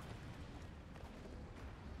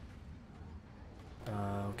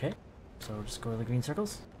 Okay. So just go to the green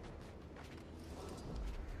circles.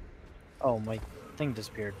 Oh, my thing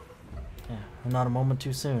disappeared. Yeah, not a moment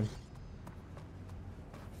too soon.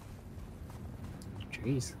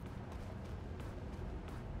 Trees.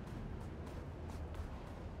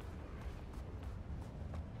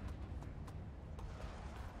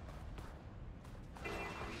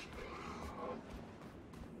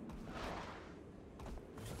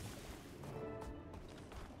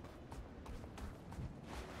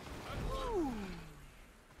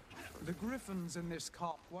 The griffins in this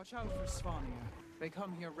cop, watch out for Svanir. They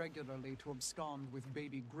come here regularly to abscond with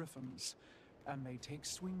baby griffins, and they take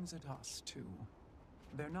swings at us, too.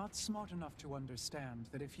 They're not smart enough to understand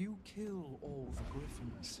that if you kill all the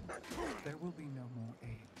griffins, there will be no more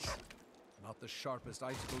eggs. Not the sharpest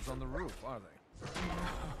icicles on the roof, are they?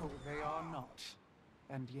 No, they are not.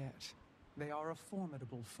 And yet, they are a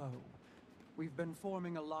formidable foe. We've been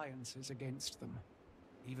forming alliances against them.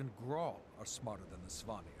 Even Grawl are smarter than the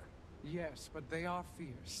Svanir. Yes, but they are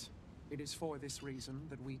fierce. It is for this reason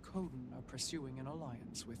that we Coden are pursuing an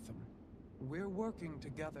alliance with them. We're working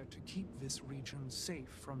together to keep this region safe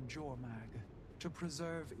from Jormag, to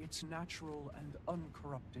preserve its natural and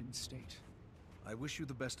uncorrupted state. I wish you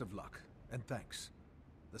the best of luck, and thanks.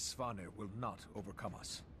 The Svanir will not overcome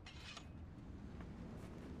us.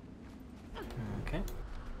 Okay.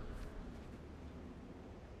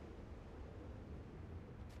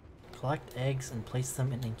 Collect eggs and place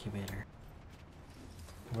them in incubator.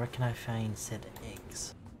 Where can I find said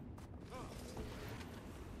eggs?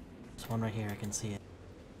 There's one right here, I can see it.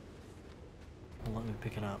 Well, let me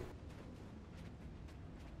pick it up.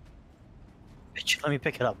 Bitch, let me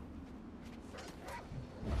pick it up.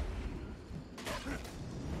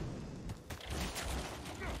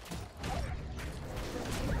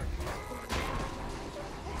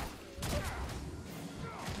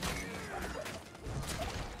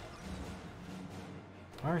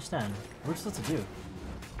 don't understand. What are we supposed to do?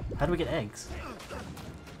 How do we get eggs?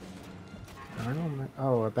 I don't know, man.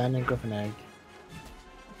 Oh, abandoned griffin egg.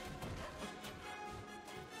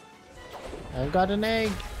 I got an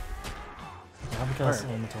egg! How because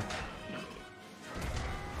elemental.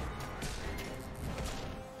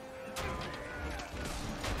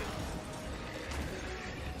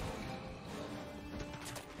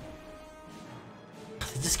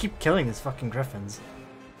 They just keep killing these fucking griffins.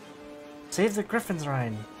 Save the griffins,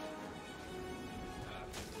 Ryan!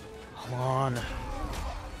 Hold on.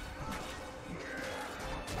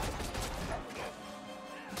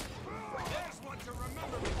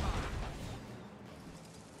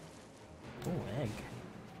 Oh, egg.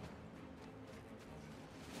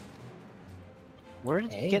 Where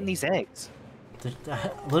did you get these eggs?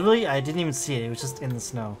 Literally, I didn't even see it. It was just in the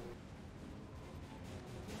snow.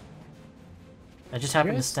 I just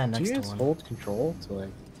happened to stand next to one. Do you guys hold control to like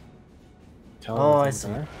tell? Oh, I see.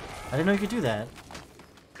 I didn't know you could do that.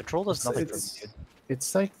 Control does nothing for me, dude.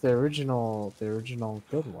 It's like the original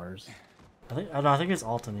Guild Wars. I think it's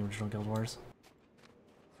Alt in the original Guild Wars.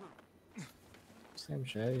 Same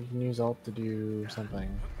shit. You can use Alt to do something.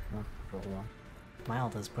 Not control one. My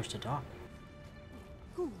Alt is push to talk.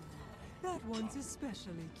 Ooh, that one's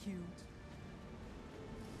especially cute.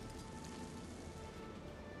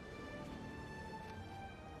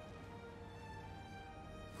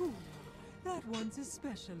 Ooh, that one's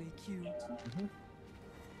especially cute.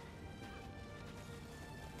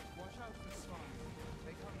 Watch out for swine.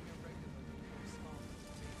 They come here regularly to respond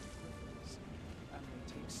to griffins, and they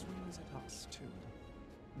take swings at us too.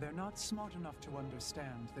 They're not smart enough to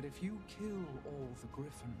understand that if you kill all the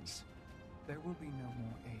griffins, there will be no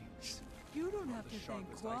more eggs. You don't have to thank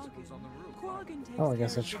Quaggan. Quaggan takes Oh, I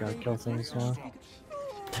guess I just gotta kill things now.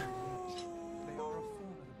 They are a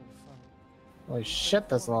formidable foe. Holy shit,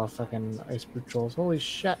 that's a lot of fucking ice brute trolls. Holy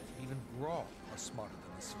shit. Even Grawl are smarter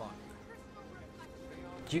than the Svan.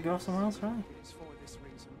 Did you go somewhere else, Ryan? It is for this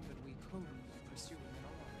reason that we couldn't pursue an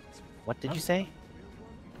alliance. What did you say?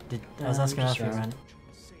 I was asking just after you, ran. Ryan.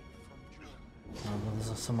 Oh,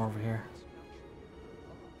 there's some over here.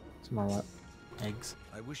 Some more what? Eggs.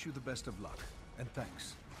 I wish you the best of luck, and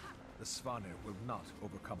thanks. The Svanir will not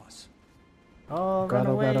overcome us. Oh, God, run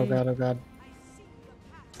oh away. god, oh god, oh god.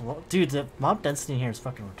 Well, dude, the mob density in here is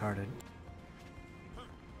fucking retarded.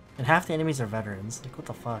 And half the enemies are veterans. Like, what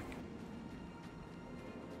the fuck?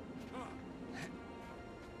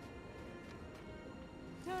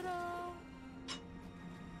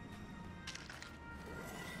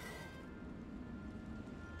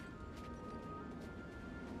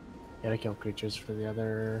 Gotta kill creatures for the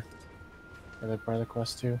other part of the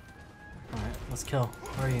quest too. Alright, let's kill.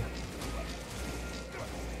 Where are you?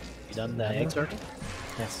 You done the eggs already?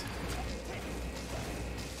 Yes.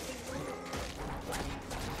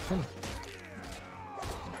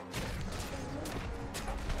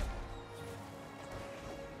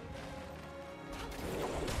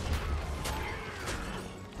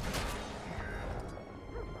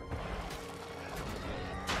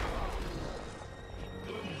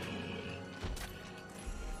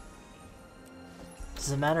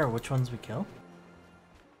 Does it matter which ones we kill?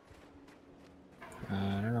 I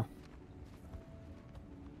don't know.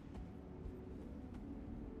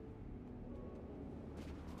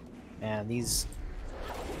 Man, these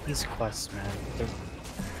quests, man, they're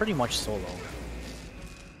pretty much solo.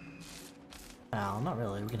 No, not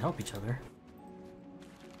really. We can help each other.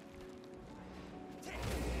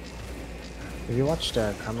 Have you watched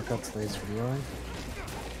Karma Cut's latest video?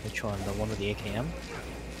 Which one? The one with the AKM?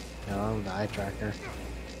 No, the eye tracker.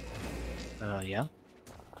 Yeah.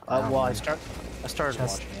 Well, I started Just-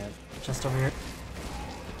 watching it. Just over here.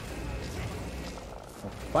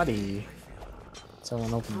 Oh, buddy.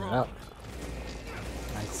 Someone opened it up.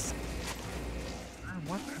 Nice.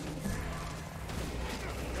 What?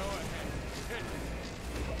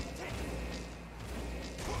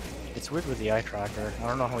 It's weird with the eye tracker. I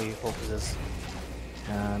don't know how he focuses.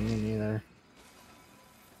 Me neither.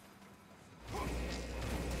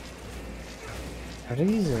 How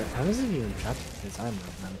does it even track his eye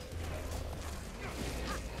movement?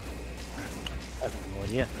 I have no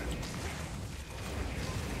idea.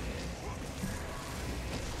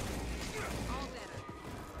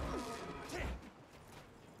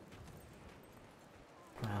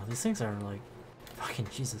 Wow, these things are like fucking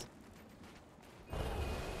Jesus.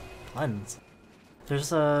 Lens.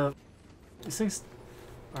 There's these things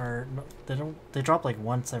are they drop like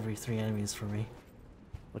once every 3 enemies for me.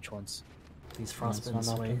 Which ones? These No, it's not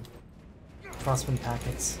frostbins, wait. often. Frostbin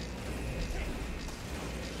packets.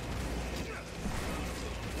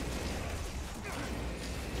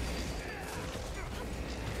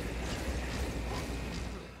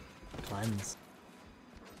 lens.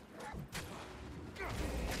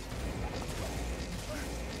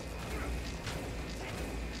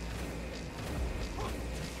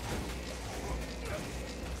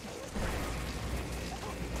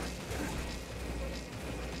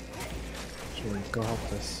 Should we go help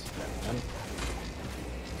this man?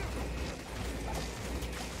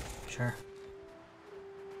 Sure.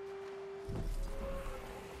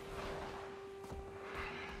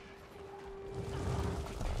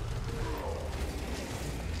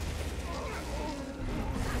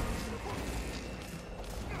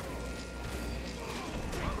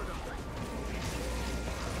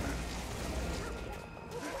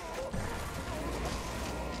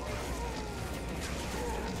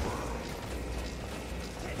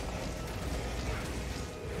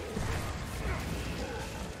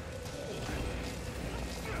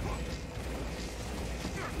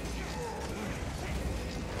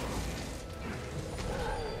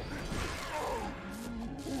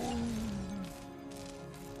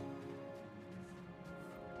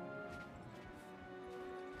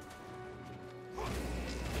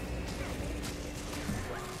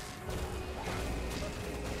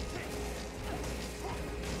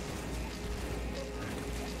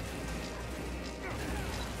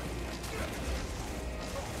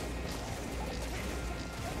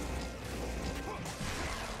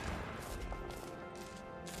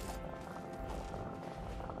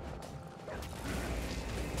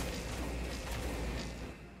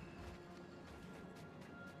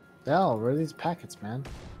 Hell, where are these packets, man?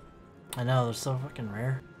 I know, they're so fucking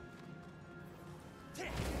rare.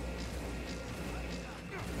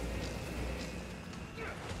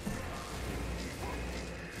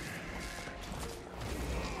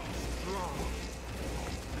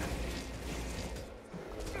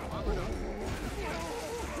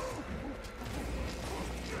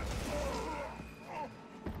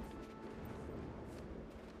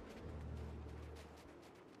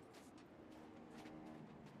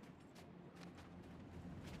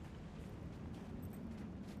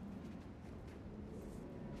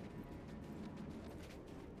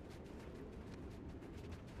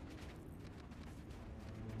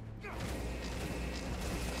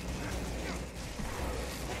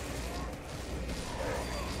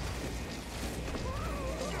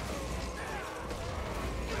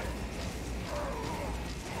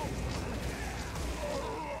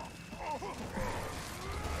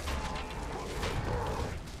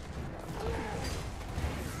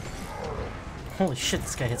 Holy shit,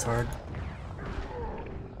 this guy hits hard.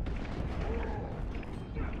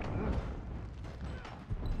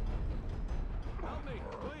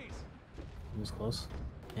 He was close.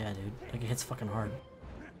 Yeah, dude. Like, it hits fucking hard.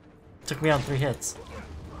 Took me out 3 hits.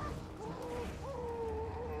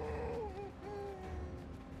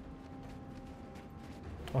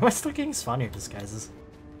 Why am I still getting spawnier disguises?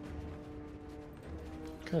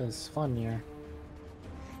 Cause fun here.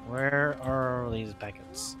 Where are these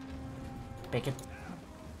packets? Bacon.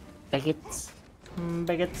 Packets.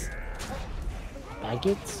 Bigots.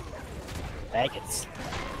 Packets. Packets.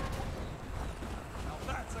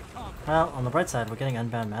 Well, on the bright side, we're getting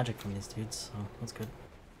unbound magic from these dudes, so that's good.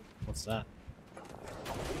 What's that?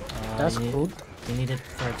 That's you need, cool. You need it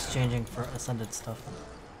for exchanging for ascended stuff.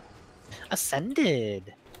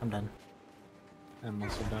 Ascended. I'm done. I'm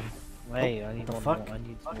also done. Wait, I need the one fuck? more. I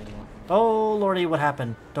need one more. Oh lordy, what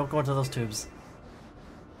happened? Don't go into those tubes.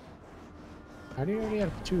 How do you already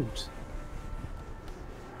have tubes?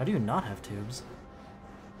 How do you not have tubes?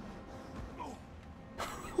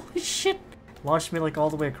 Holy shit! Launched me like all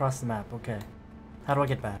the way across the map. Okay. How do I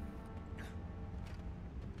get back?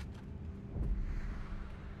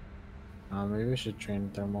 Maybe we should train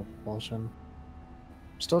thermal propulsion.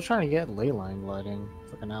 Still trying to get leyline gliding.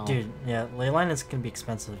 Fucking hell. Dude, yeah, leyline is gonna be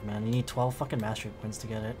expensive, man. You need 12 fucking mastery points to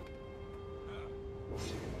get it.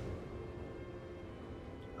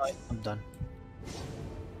 Alright, I'm done.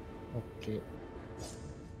 Okay.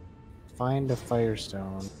 Find a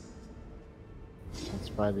firestone. Let's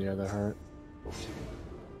buy the other heart.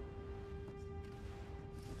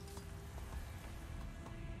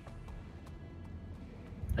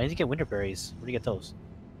 I need to get winter berries. Where do you get those?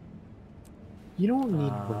 You don't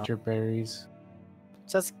need winter berries.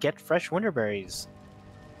 It says get fresh winter berries.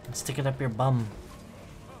 Stick it up your bum.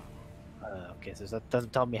 Okay, so that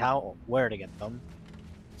doesn't tell me how or where to get them.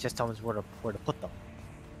 It just tells me where to put them.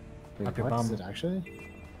 Wait, Up your what? bum. Is it actually?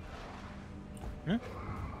 Hmm?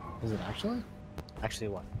 Is it actually? Actually,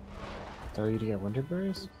 what? Tell you to get winter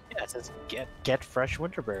berries? Yeah, it says get fresh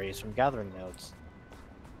winter berries from gathering nodes.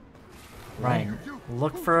 Ryan,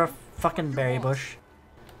 look for a fucking berry bush.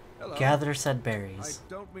 Hello. Gather said berries. I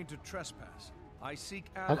don't mean to trespass, I seek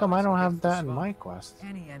How come I don't allies have against the that in Svan. my quest?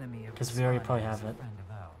 Any enemy of Because we already probably Svanir is have a it. friend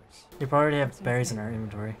of ours. We probably already have What's your berries in our favorite?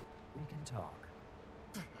 inventory. We can talk.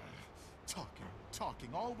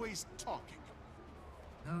 Talking, always talking.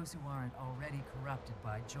 Those who aren't already corrupted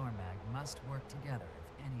by Jormag must work together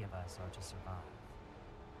if any of us are to survive.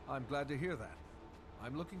 I'm glad to hear that.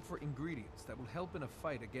 I'm looking for ingredients that will help in a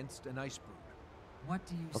fight against an ice brood. What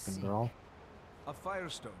do you Fucking seek? girl. A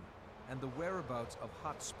firestone and the whereabouts of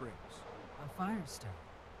hot springs. A firestone.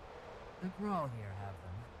 The Grawl here have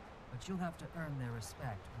them, but you'll have to earn their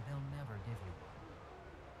respect or they'll never give you one.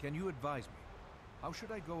 Can you advise me? How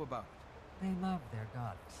should I go about it? They love their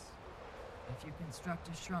goddess. If you construct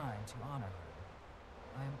a shrine to honor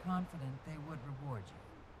her, I am confident they would reward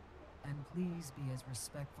you. And please be as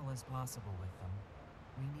respectful as possible with them.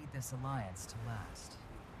 We need this alliance to last.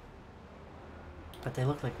 But they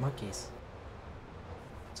look like monkeys.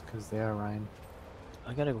 It's because they are, Ryan.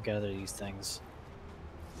 I gotta go gather these things.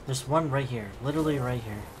 There's one right here. Literally right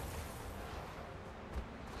here.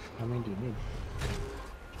 How many do you need?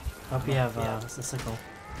 Hope you have a sickle.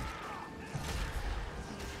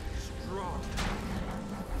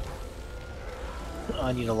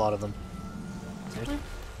 I need a lot of them. Seriously?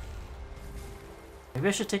 Maybe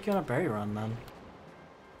I should take you on a berry run then.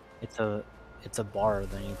 It's a bar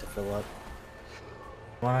that I need to fill up.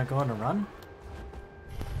 You wanna go on a run?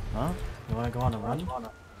 Huh? You wanna go on a run?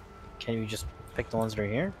 Can you just pick the ones that are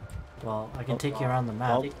here? Well, I can take you around the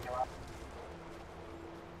map. Well,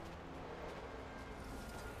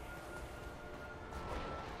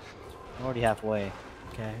 I'm already halfway.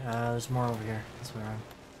 Okay, there's more over here. This way around.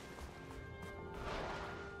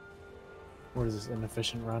 What is this,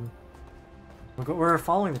 inefficient run? We're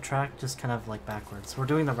following the track just kind of like backwards. We're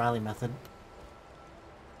doing the rally method.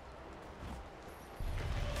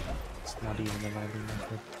 It's not even the Riley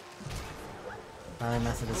method. Rally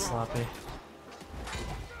method is sloppy.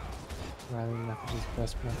 Riley method is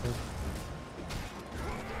best method.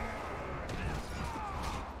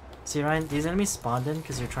 See, Ryan, these enemies spawned in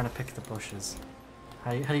because you're trying to pick the bushes.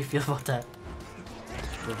 How do you feel about that?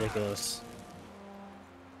 Ridiculous.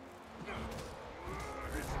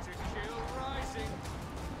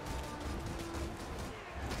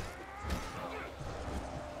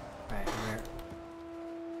 Right, here.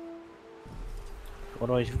 What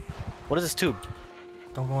do I do? What is this tube?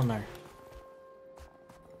 Don't go in there.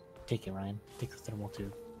 Take it, Ryan. Take the thermal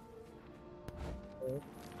tube.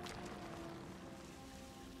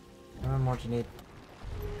 How many more do you need?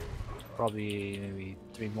 Probably maybe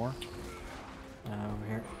 3 more. Over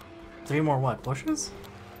here. 3 more what? Bushes?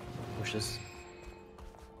 Bushes.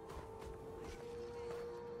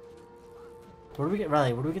 Where do we get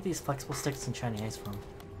Riley? Where do we get these flexible sticks and shiny ice from?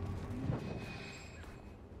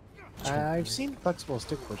 I've seen flexible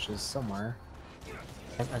stick bushes somewhere.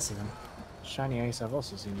 I see them. Shiny ice, I've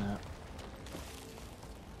also seen that.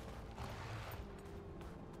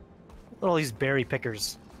 Look at all these berry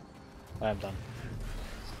pickers. I'm done.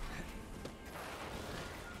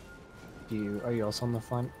 Are you also on the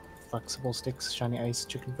front? Flexible sticks, shiny ice,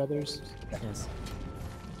 chicken feathers? Yes.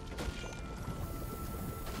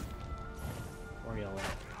 Or yellow.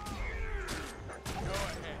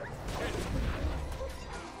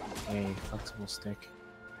 A flexible stick.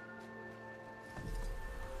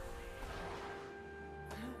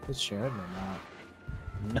 It's shared or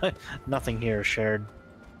not? Nothing here is shared.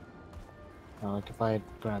 Like if I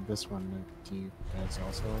grab this one, do you guys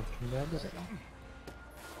also can grab it?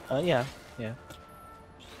 Yeah.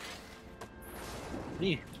 What are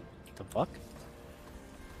you? The fuck?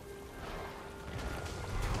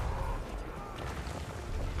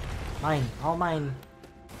 Mine. All mine.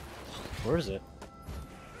 Where is it?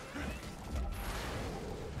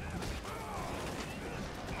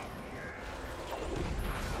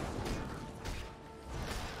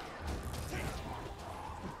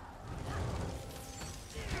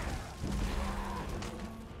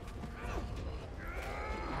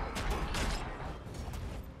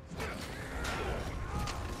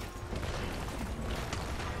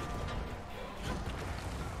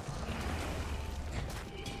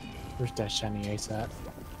 Where's that shiny ice at?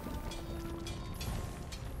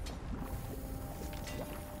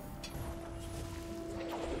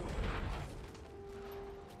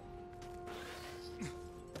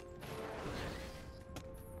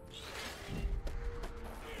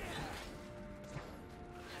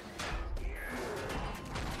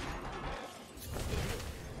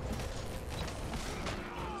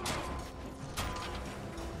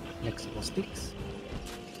 Flexible sticks.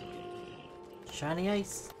 Shiny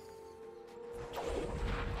ice.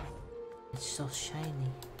 It's so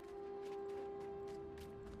shiny.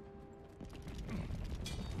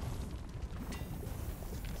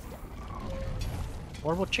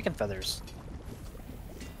 What about chicken feathers?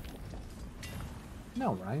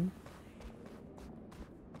 No, Ryan.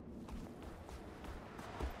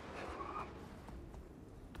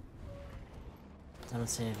 I don't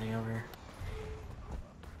see anything over here.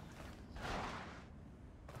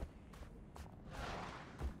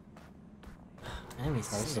 Enemies.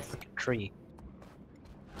 Oh, this is a freaking tree.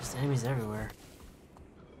 Just enemies everywhere.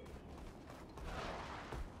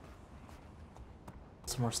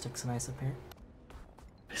 Some more sticks and ice up here.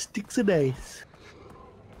 Sticks and ice.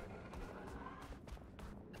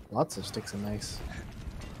 Lots of sticks and ice.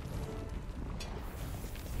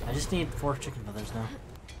 I just need 4 chicken feathers now.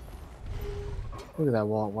 Look at that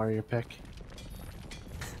wallet warrior pick.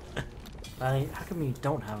 How come you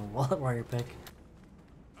don't have a wallet warrior pick?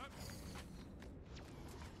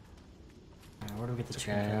 Alright, where do we get the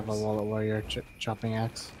chicken Okay, I have a feathers? wallet warrior chopping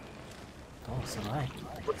axe. Oh, so do I.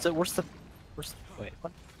 Where's the wait,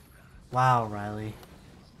 what? Wow, Riley.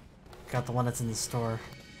 Got the one that's in the store.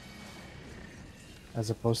 As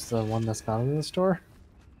opposed to the one that's not in the store?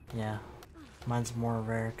 Yeah. Mine's more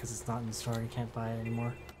rare because it's not in the store and you can't buy it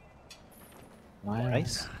anymore. Wow.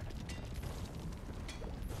 Nice.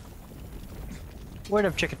 Where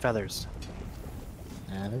are chicken feathers?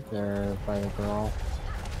 Yeah, I think they're by the girl.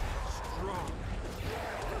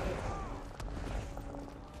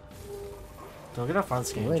 So look at how far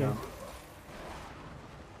this game Later. jump.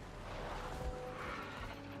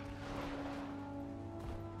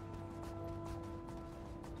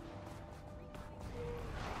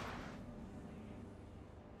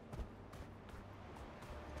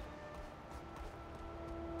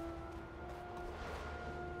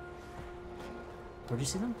 Where'd you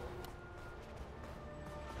see them?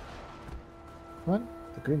 What?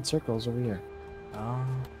 The green circle's over here. Oh.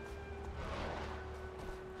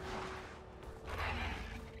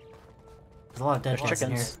 There's a lot of dead There's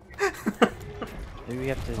chickens chickens. here. Maybe we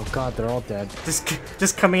have to. Oh god, they're all dead.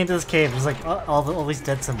 Just coming into this cave, there's like all these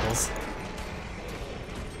dead symbols.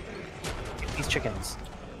 Get these chickens.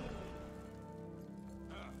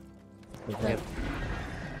 They're dead.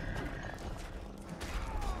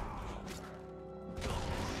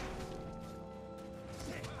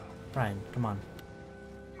 Brian, come on.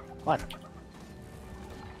 What?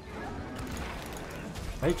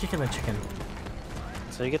 Why are you kicking the chicken?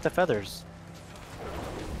 So you get the feathers.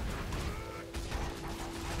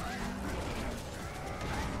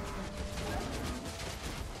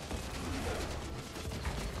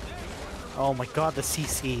 Oh my god, the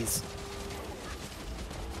CCs.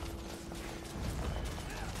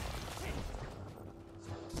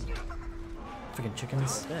 Freaking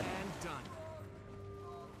chickens. Dead.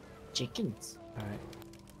 Chickens. Alright.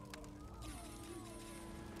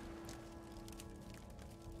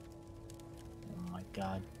 Oh my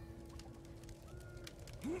god.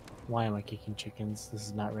 Why am I kicking chickens? This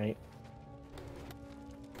is not right.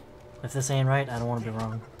 If this ain't right, I don't want to be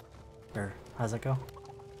wrong. Or, how's that go?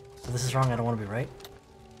 If this is wrong, I don't want to be right.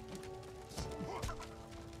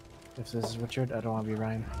 If this is Richard, I don't want to be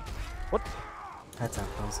Ryan. What? That's how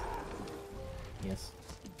it goes. Yes.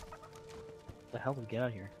 The hell did we get out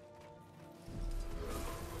of here?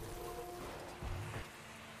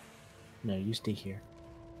 No, you stay here.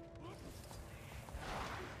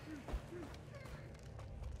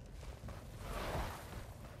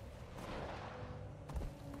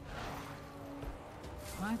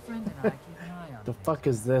 My friend and I keep an eye on The things. fuck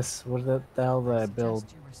is this? What the hell did I build?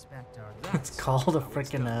 Suggest you respect our It's called a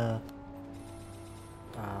freaking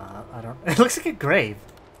I don't. It looks like a grave.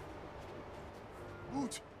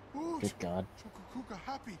 Oot, oot. Good god. Chokokuka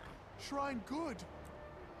happy. Shrine good.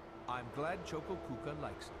 I'm glad Choco Kuka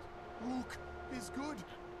likes it. Ook is good.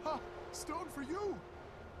 Ha! Stone for you.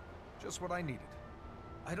 Just what I needed.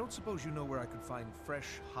 I don't suppose you know where I could find fresh,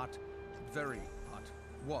 hot, very hot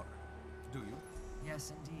water, do you?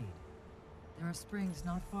 Yes, indeed. There are springs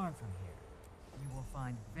not far from here. You will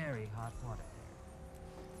find very hot water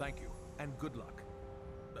there. Thank you, and good luck.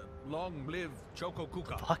 Long live Choco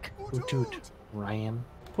Kuka. Fuck. Hoot toot. Ryan.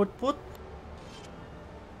 Put. I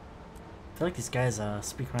feel like these guys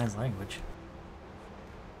speak Ryan's language.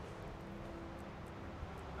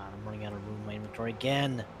 God, I'm running out of room in my inventory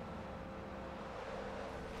again.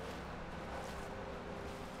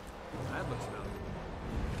 That looks valuable.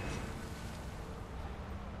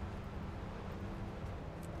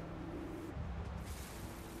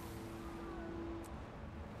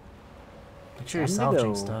 Make sure you're I'm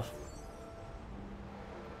salvaging gonna go- stuff.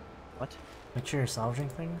 What? Make sure you're salvaging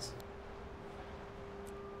things.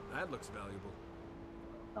 That looks valuable.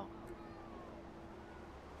 Oh.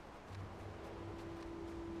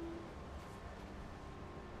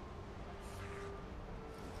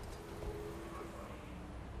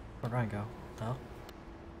 Where'd Ryan go? The hell?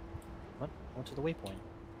 What? Went to the waypoint.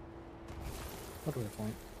 What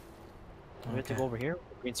waypoint? We have to go over here where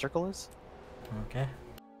the green circle is? Okay.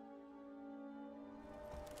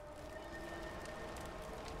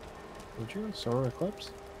 Did you? Solar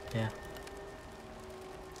eclipse? Yeah.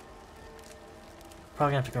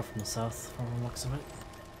 Probably gonna have to go from the south from the looks of it.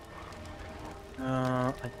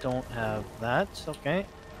 I don't have that. Okay.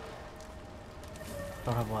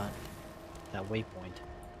 Don't have what? That waypoint.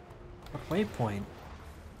 What waypoint?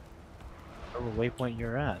 Whatever waypoint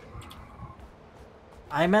you're at.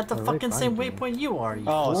 I'm at the We're fucking right same behind you. waypoint you are, you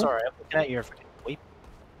Oh, fool. sorry. I'm looking at your freaking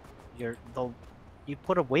you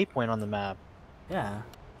put a waypoint on the map. Yeah.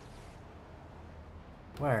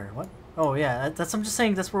 Where? What? Oh yeah, that's I'm just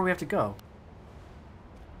saying that's where we have to go.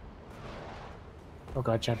 Oh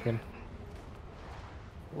god, champion.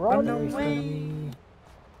 Run away away! from me.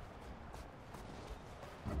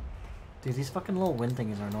 Dude, these fucking little wind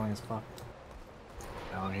thingies are annoying as fuck.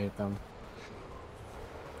 I hate them.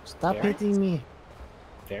 Stop Fairies? hitting me.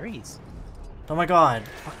 Fairies. Oh my god,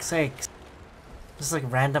 fuck's sakes. Just like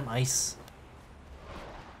random ice.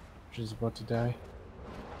 She's about to die.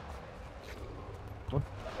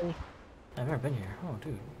 I've never been here. Oh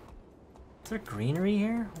dude. Is there greenery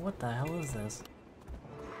here? What the hell is this?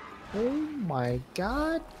 Oh my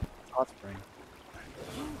god. Hot spring.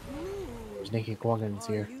 There's naked Quaggins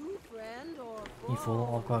here. You fool,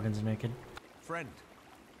 all Quaggins are naked. Friend,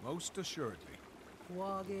 most assuredly.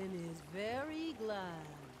 Quaggin is very glad.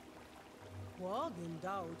 Quaggin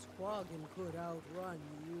doubts Quaggin could outrun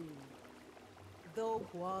you. Though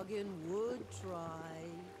Quaggin would try.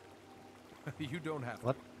 You don't have to.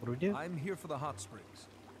 What? What do we do? I'm here for the hot springs.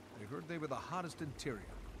 I heard they were the hottest in Tyria.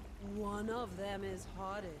 One of them is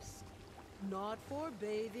hottest. Not for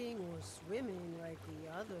bathing or swimming like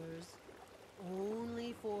the others.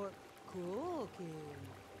 Only for cooking.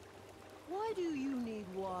 Why do you need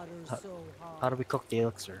water so hot? How do we cook the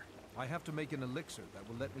elixir? I have to make an elixir that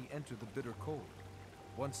will let me enter the bitter cold.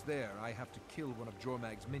 Once there, I have to kill one of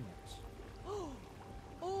Jormag's minions.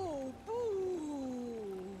 Oh,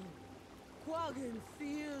 boo! Quaggin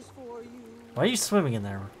fears for you. Why are you swimming in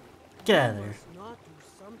there? Get out of there. You must not do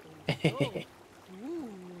something so foolish.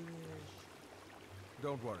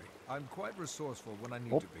 Don't worry, I'm quite resourceful when I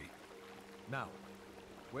need to be. Now,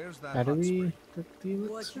 where's that How do hot we spring? cook the What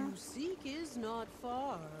elixir? you seek is not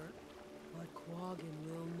far, but Quaggin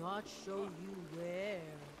will not show you where.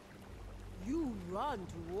 You run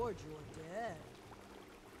toward your death.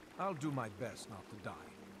 I'll do my best not to die.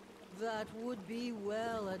 That would be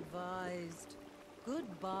well advised.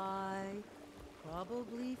 Goodbye.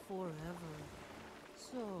 Probably forever.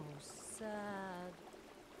 So sad.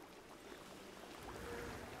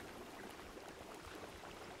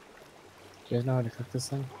 Do you guys know how to cook this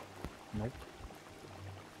thing? Nope.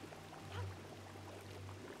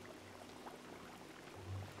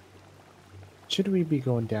 Should we be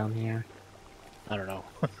going down here? I don't know.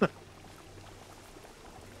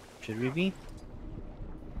 Should we be?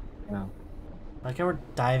 No. Like how we're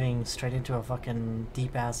diving straight into a fucking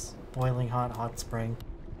deep ass boiling hot spring.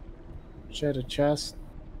 Shed a chest.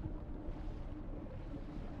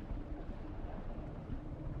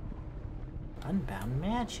 Unbound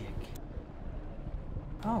magic.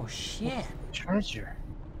 Oh shit. Treasure.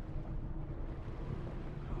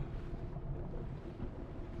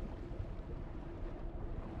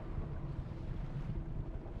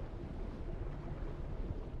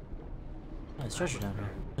 There's treasure down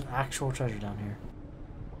here. There's actual treasure down here.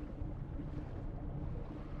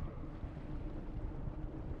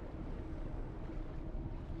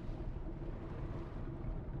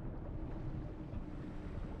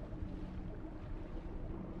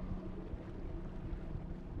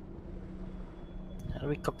 How do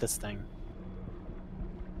we cook this thing?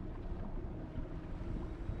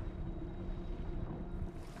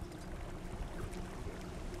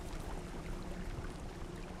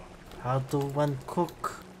 How do one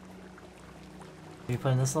cook? Are you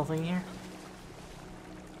putting this little thing here?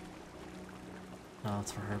 No,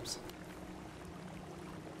 it's for herbs.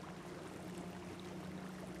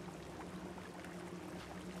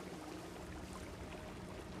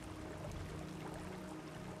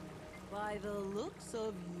 By the looks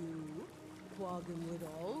of you, Quaggin would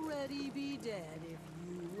already be dead if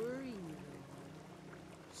you were evil.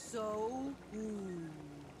 So who?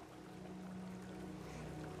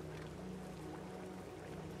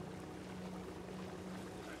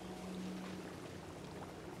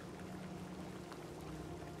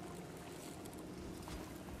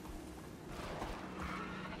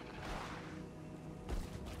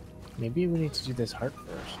 Maybe we need to do this heart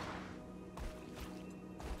first.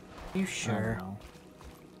 You I sure? don't know.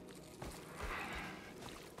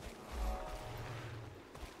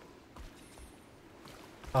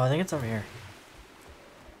 Oh, I think it's over here.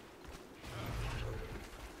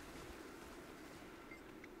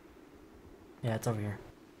 Yeah, it's over here.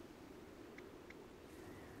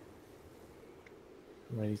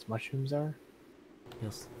 Where these mushrooms are?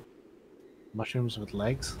 Yes. Mushrooms with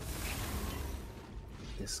legs?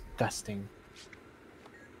 Disgusting.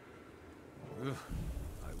 Ugh,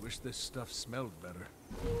 I wish this stuff smelled better.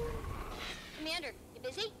 Commander, you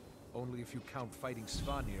busy? Only if you count fighting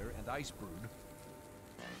Svanir and Icebrood.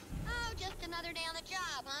 Oh, just another day on the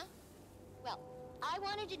job, huh? Well, I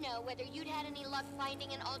wanted to know whether you'd had any luck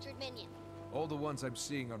finding an altered minion. All the ones I'm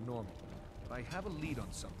seeing are normal, but I have a lead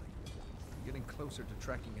on something. I'm getting closer to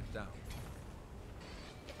tracking it down.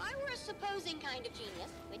 If I were a supposing kind of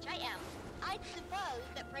genius, which I am, I'd suppose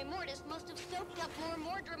that Primordus must have soaked up more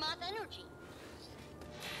Mordremoth energy.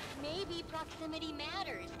 Maybe proximity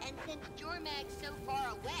matters, and since Jormag's so far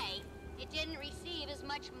away, it didn't receive as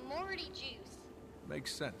much Morty juice.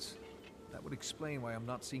 Makes sense. That would explain why I'm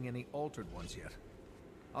not seeing any altered ones yet.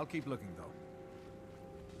 I'll keep looking, though.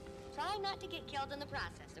 Try not to get killed in the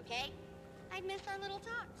process, okay? I'd miss our little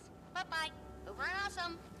talks. Bye-bye. Over and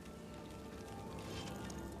awesome.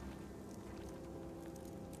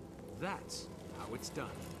 That's how it's done.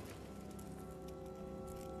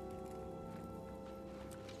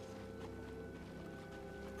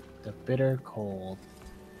 The bitter cold.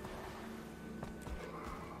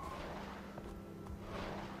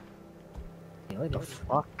 What the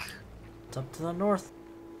fuck? It's up to the north.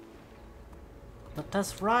 Let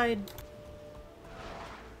us ride.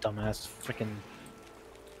 Dumbass freaking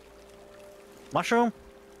mushroom.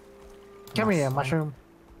 Come here, mushroom.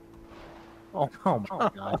 Oh my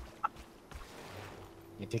god.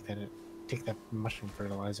 You take that mushroom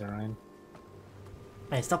fertilizer, Ryan.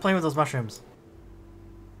 Hey, stop playing with those mushrooms.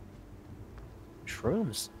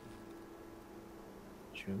 Shrooms.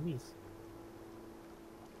 Shroomies.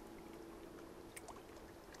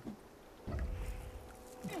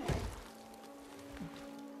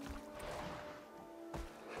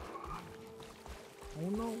 Oh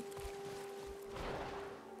no.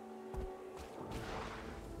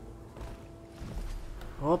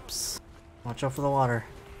 Oops. Watch out for the water.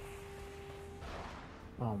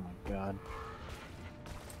 Oh my god.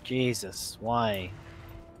 Jesus, why?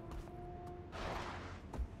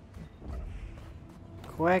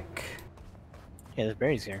 Quick. Yeah, there's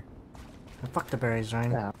berries here. Fuck the berries,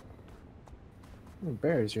 Ryan. Yeah. What are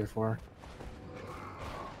berries here for?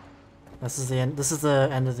 This is the end. This is the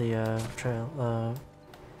end of the trail.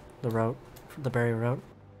 The route, the berry route.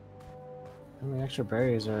 How many extra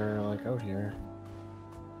berries are like out here?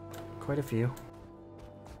 Quite a few.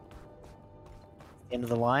 End of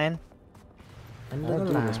the line. End I of don't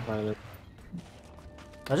the do this line. part of it.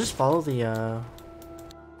 I just follow the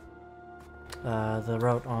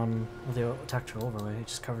route on the tactical overlay. It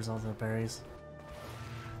just covers all the berries.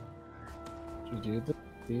 Do you do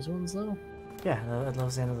these ones though? Yeah, that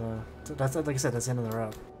was the end of the. That's like I said. That's the end of the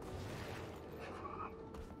route.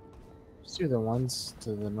 Just do the ones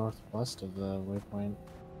to the northwest of the waypoint.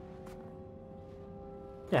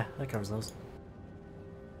 Yeah, that covers those.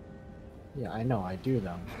 Yeah, I know, I do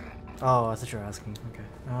them. Oh, I thought you were asking. Okay.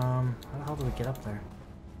 How the hell do we get up there?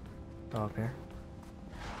 Oh, up here.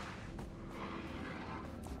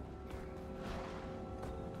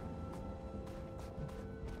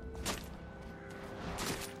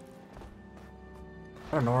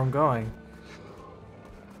 I don't know where I'm going.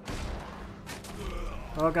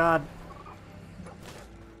 Oh god.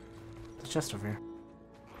 There's a chest over here.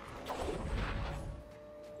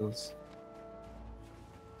 Those.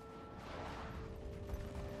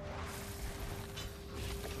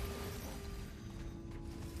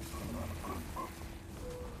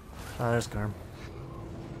 Oh, there's Garm.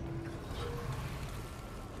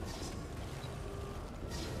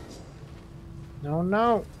 No,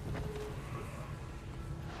 no!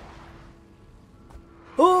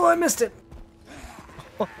 Oh, I missed it!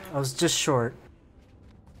 I was just short.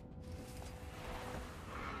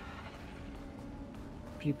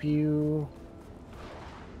 Pew pew.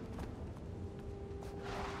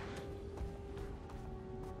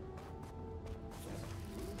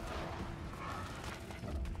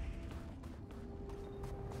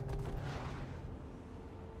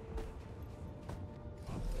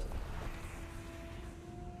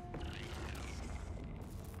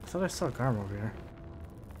 I thought I saw Garm over here.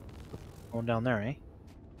 Going down there, eh?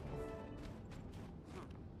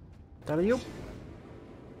 That are you?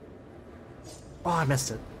 Oh, I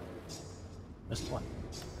missed it. Missed what?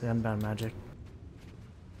 The unbound magic.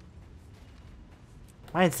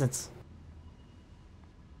 My instance.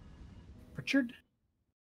 Richard?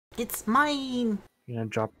 It's mine! You gonna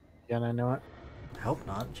drop again, I know it. I hope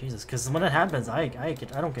not. Jesus, because when it happens, I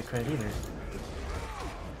don't get credit either.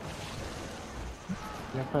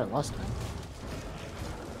 You got credit last time.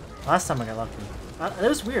 Last time I got lucky. It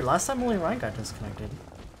was weird. Last time only Ryan got disconnected.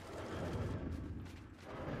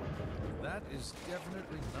 That is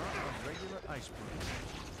definitely not a regular iceberg.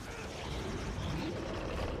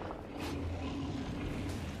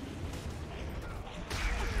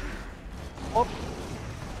 Oh.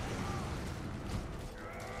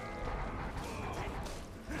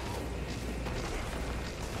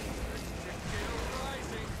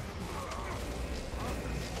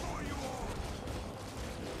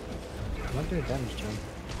 Not doing damage to him.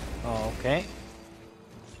 Oh, okay.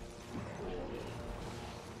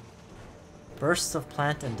 Bursts of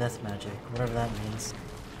plant and death magic, whatever that means.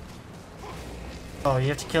 Oh, you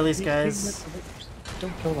have to kill these guys.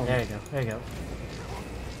 Don't kill them. There you go. There you go.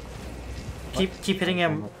 Keep hitting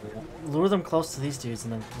him. Lure them close to these dudes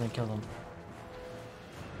and then kill them.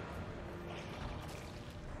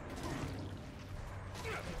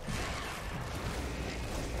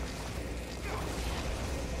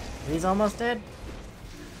 He's almost dead.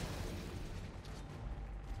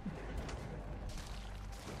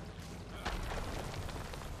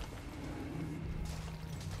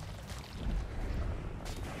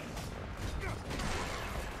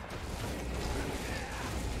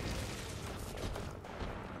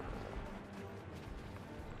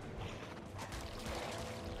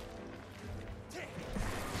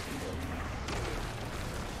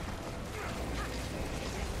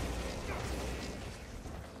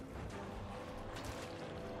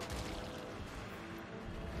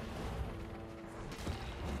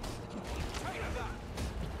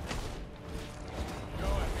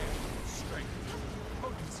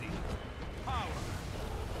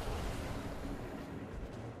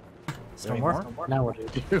 Still more? Now what do you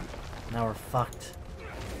do? Now we're fucked.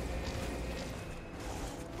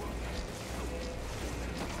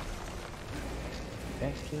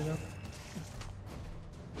 Okay, kill it up.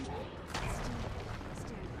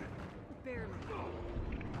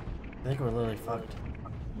 I think we're literally fucked.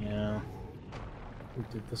 Yeah. We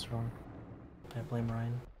did this wrong. I blame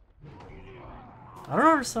Ryan. I don't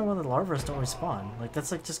understand why the larvas don't respawn. Like,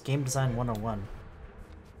 that's like just game design 101.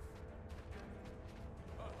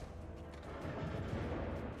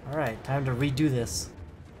 Alright, time to redo this.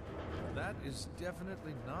 That is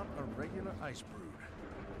definitely not a regular ice brood.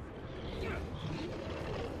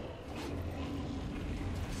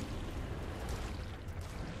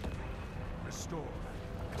 Restore.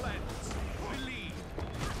 Cleanse. Believe.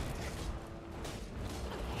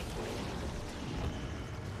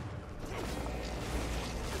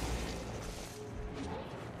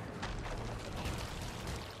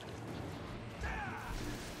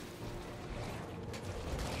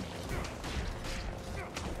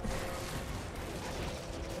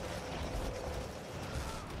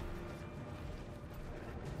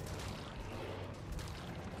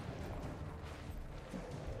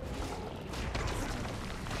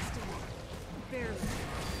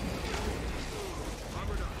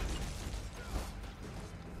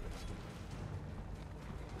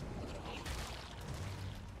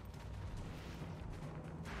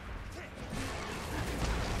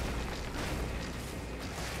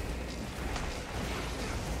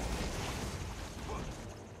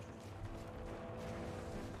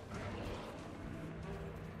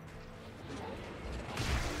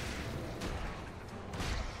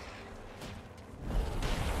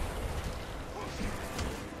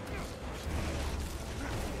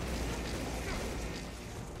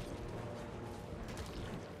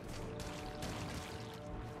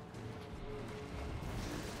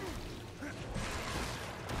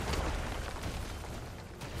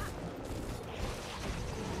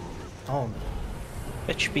 Oh.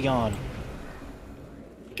 Bitch, be gone.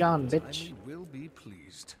 Gone, bitch. I will be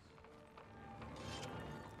pleased.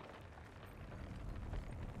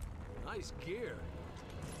 Nice gear.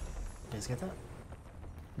 You guys get that?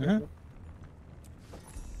 Mm-hmm.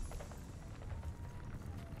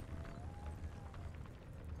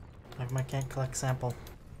 How come I can't collect sample?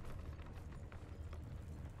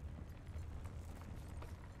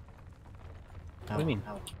 What do you mean?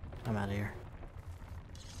 I'm out of here.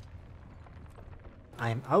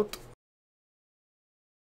 I'm out.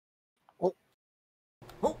 Oh.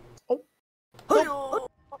 Oh. Oh. Hey-yo.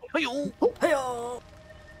 Hey-yo. Hey-yo.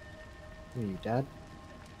 Are you dead?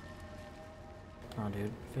 Oh,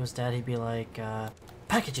 dude. If it was Dad, he'd be like,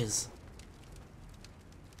 packages.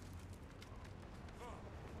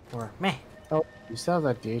 Or meh. Oh, you still have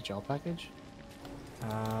that DHL package?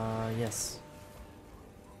 Yes.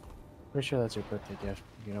 Pretty sure that's your birthday gift.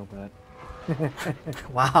 You can open it.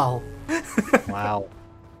 Wow. Wow.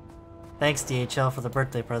 Thanks, DHL, for the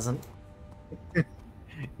birthday present.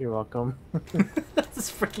 You're welcome.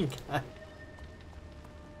 This freaking guy.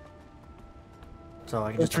 So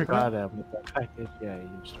I can just forgot him with that package. Yeah,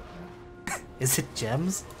 you just. Is it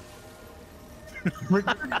gems?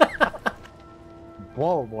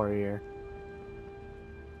 Wall warrior.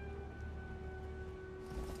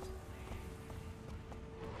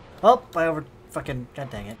 Oh, I over fucking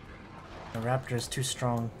god dang it. The raptor is too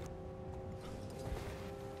strong.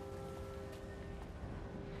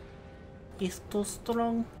 He's too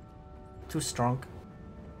strong. Too strong.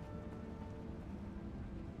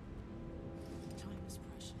 Time is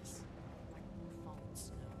precious, like fallen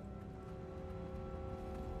snow.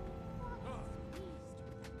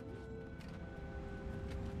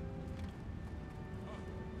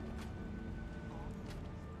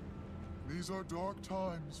 These are dark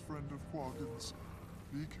times, friend of Quaggan's.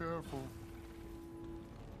 Be careful.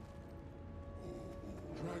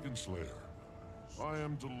 Dragon Slayer, I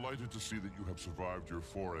am delighted to see that you have survived your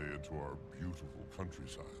foray into our beautiful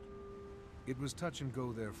countryside. It was touch and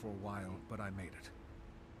go there for a while, but I made it.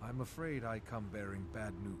 I'm afraid I come bearing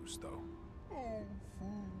bad news, though. Oh,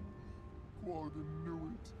 fool. Quaggan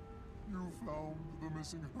knew it. You found the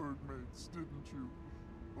missing herdmates, didn't you?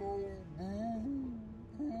 Oh, boo.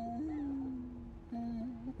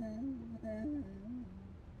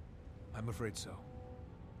 I'm afraid so.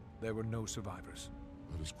 There were no survivors.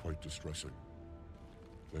 That is quite distressing.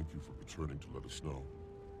 Thank you for returning to let us know.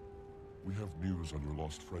 We have news on your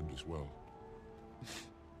lost friend as well.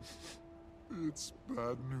 It's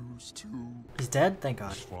bad news, too. He's dead? Thank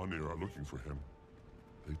God. The Svanir are looking for him.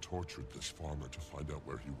 They tortured this farmer to find out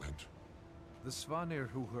where he went. The Svanir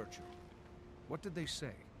who hurt you. What did they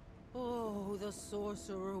say? Oh, the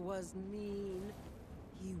sorcerer was mean.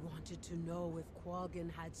 He wanted to know if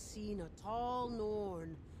Quaggan had seen a tall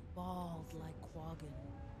Norn, bald like Quaggan.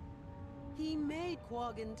 He made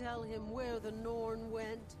Quaggan tell him where the Norn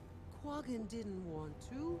went. Quaggan didn't want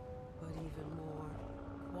to, but even more,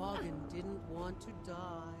 Quaggan didn't want to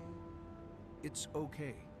die. It's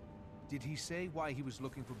okay. Did he say why he was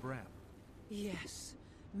looking for Braham? Yes,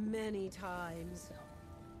 many times.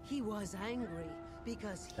 He was angry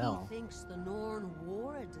because he thinks the Norn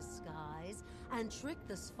wore a disguise and tricked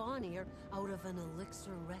the Svanir out of an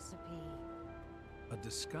elixir recipe. A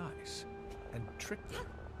disguise? And tricked them?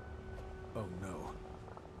 Oh no.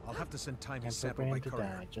 I'll have to send Tiny's sample by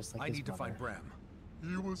courier. I need to find Braham.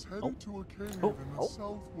 He was headed to a cave in the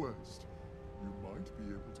southwest. You might be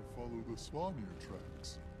able to follow the Svanir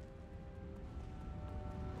tracks.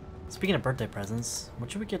 Speaking of birthday presents, what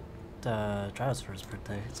should we get Travis for his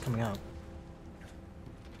birthday? It's coming up.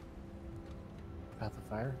 Path of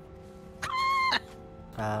Fire?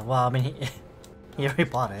 Well, I mean, he already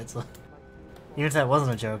bought it, so even if that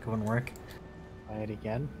wasn't a joke, it wouldn't work. Buy it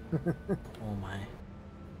again? Oh my.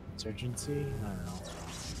 Insurgency? I don't know.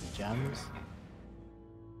 Gems?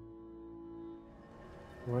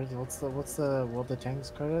 What's the World of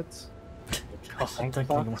Tanks credits? I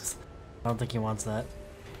don't think he wants that.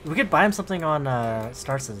 We could buy him something on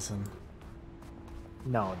Star Citizen.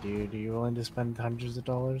 No, dude. Are you willing to spend hundreds of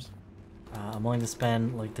dollars? I'm willing to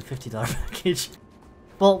spend like the $50 package.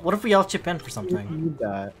 Well, what if we all chip in for something? You need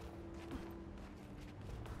that.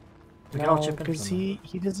 We can all chip in for because something.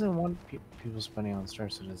 he doesn't want people spending on Star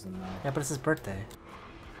Citizen though. Yeah, but it's his birthday.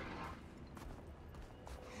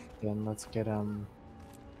 Then let's get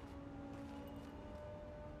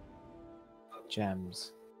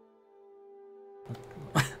gems.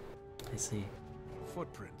 I see.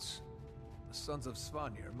 Footprints. The Sons of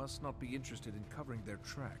Svanir must not be interested in covering their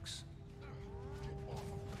tracks.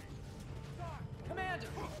 Commander,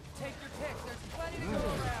 take your pick. There's plenty to go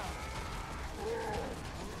around.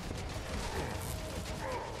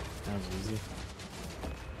 That was easy.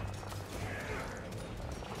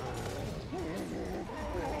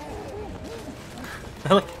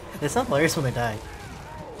 Look, they sound hilarious when they die.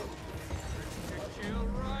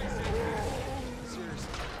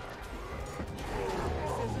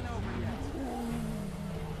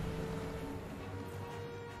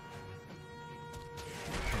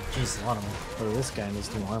 Jesus, a lot of them. Oh, this guy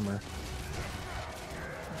needs new armor.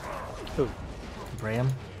 Who? Braham?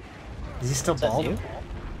 Is he still bald? Yeah,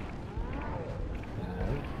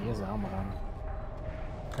 he has a helmet on.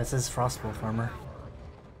 That's his Frostwolf armor.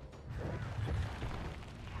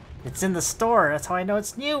 It's in the store. That's how I know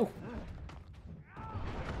it's new.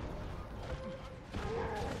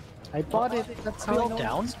 I bought it. That's how I know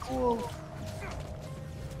down. it's cool.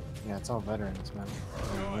 Yeah, it's all veterans, man.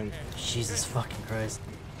 Oh, wait. Jesus fucking Christ.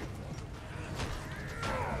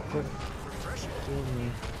 Kill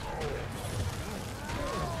me.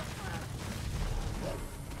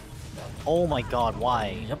 Oh my god,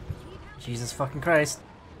 why? Yep. Jesus fucking Christ.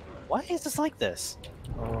 Why is this like this?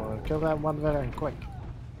 Oh, kill that one veteran quick.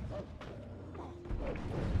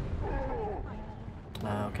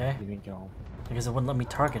 Okay. You didn't kill him. Because it wouldn't let me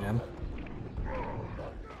target him.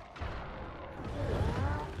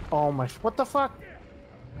 Oh my, what the fuck?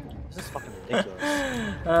 This is fucking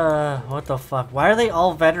ridiculous. What the fuck? Why are they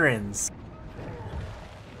all veterans?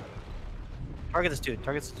 Target this dude,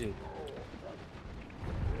 target this dude.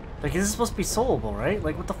 Like, this is supposed to be soloable, right?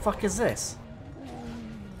 Like, what the fuck is this?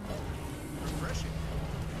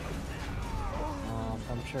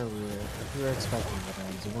 I'm sure if we were expecting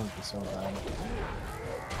veterans, it wouldn't be so bad.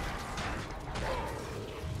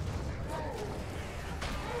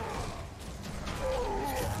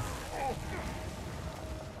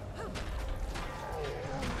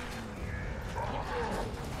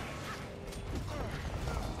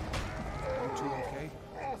 You two okay?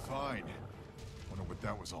 Fine. Wonder what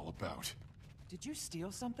that was all about. Did you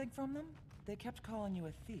steal something from them? They kept calling you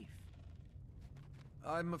a thief.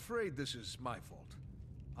 I'm afraid this is my fault.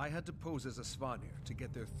 I had to pose as a Svanir to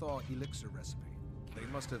get their thaw elixir recipe. They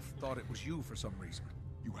must have thought it was you for some reason.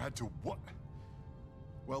 You had to what?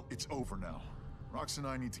 Well, it's over now. Rox and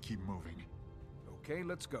I need to keep moving. Okay,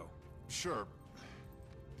 let's go. Sure.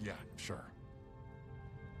 Yeah, sure.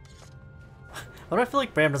 Why do I feel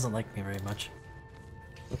like Bram doesn't like me very much?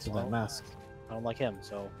 What's with that mask? I don't like him,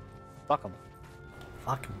 so fuck him.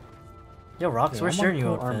 Fuck him. Yo, Rox, Yeah, where's I'm your on new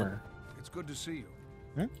full outfit? armor. It's good to see you.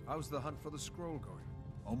 Hmm? How's the hunt for the scroll going?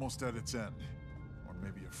 Almost at its end. Or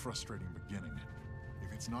maybe a frustrating beginning.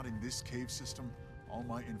 If it's not in this cave system, all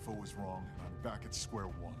my info is wrong, and I'm back at square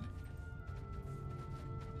one.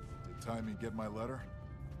 Did Timey get my letter?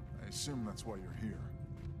 I assume that's why you're here.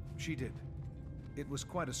 She did. It was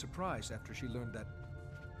quite a surprise after she learned that...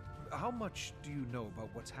 How much do you know about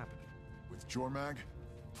what's happening? With Jormag?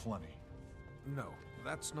 Plenty. No,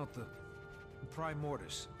 that's not the...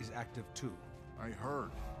 Primordius is active too. I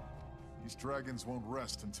heard. These dragons won't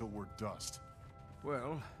rest until we're dust.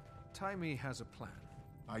 Well, Timey has a plan.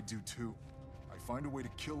 I do too. I find a way to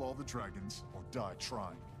kill all the dragons, or die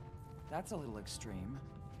trying. That's a little extreme.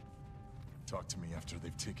 Talk to me after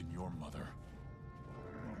they've taken your mother.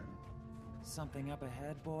 Something up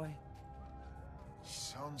ahead, boy?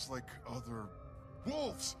 Sounds like other...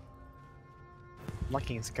 wolves! I'm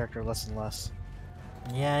liking his character less and less.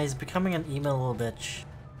 Yeah, he's becoming an emo little bitch.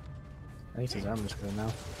 At least his armor's good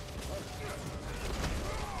now.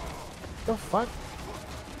 The fuck?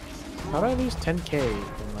 How did I lose 10k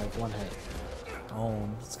in like one hit? Oh,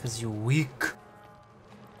 it's because you're weak.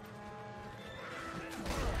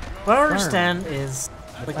 What I don't understand is...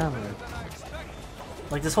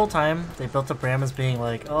 Like this whole time, they built up Bram as being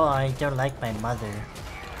like, oh, I don't like my mother.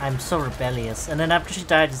 I'm so rebellious. And then after she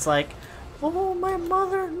died, it's like, oh, my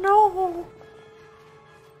mother, no!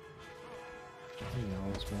 He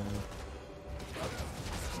knows, man.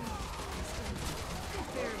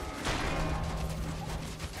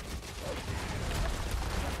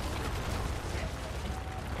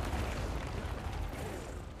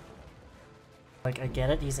 Like, I get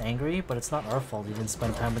it, he's angry, but it's not our fault he didn't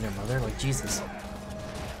spend time with your mother. Like, Jesus.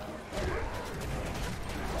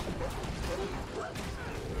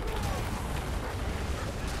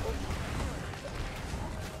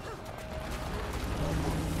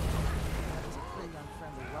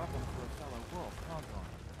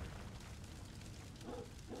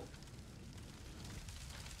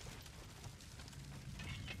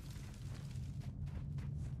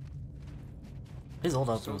 His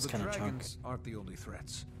old outfit was kind of chunk. dragons aren't the only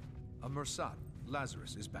threats. A Mursat,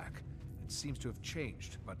 Lazarus, is back. It seems to have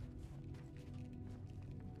changed, but...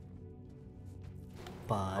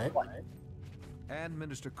 And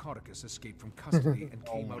Minister Codicus escaped from custody and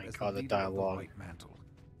came out as the leader of the White Mantle.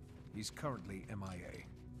 He's currently MIA.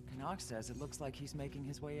 Canuck says it looks like he's making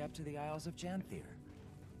his way up to the Isles of Janthier.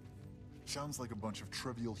 Sounds like a bunch of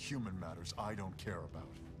trivial human matters I don't care about.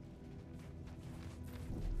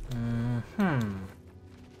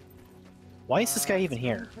 Why is this guy even It's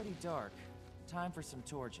here? getting pretty dark. Time for some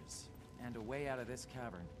torches and a way out of this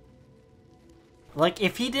cavern. Like,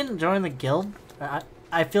 if he didn't join the guild,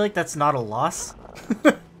 I feel like that's not a loss.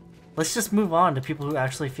 Let's just move on to people who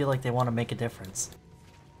actually feel like they want to make a difference.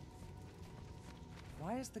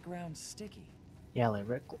 Why is the ground sticky? Yeah, like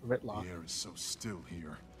Ritlock. The air is so still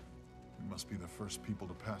here. We must be the first people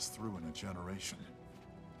to pass through in a generation.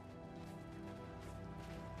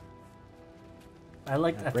 I feel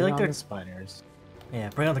Bring like on they're the spiders. Yeah,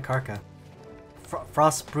 bring on the Karka.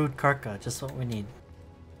 Frost brewed Karka, just what we need.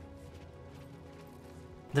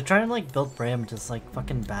 They're trying to like build Bram just like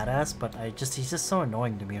fucking badass, but he's just so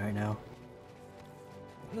annoying to me right now.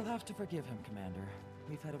 You'll have to forgive him, Commander.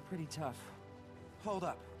 We've had a pretty tough... Hold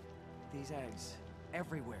up. These eggs.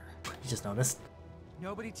 Everywhere. You just noticed?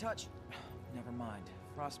 Nobody touch... Never mind.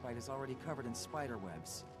 Frostbite is already covered in spider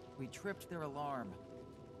webs. We tripped their alarm.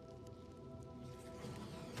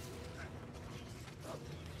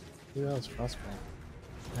 Who else? Frostbite.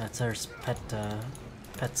 That's our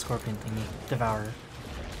pet scorpion thingy. Devourer.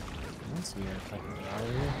 I don't see a pet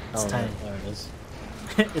devourer. It's Oh, tiny. there it is.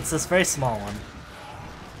 It's this very small one.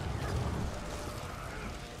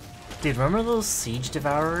 Dude, remember those siege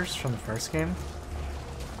devourers from the first game?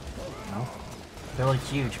 No. They're like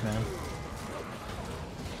huge, man.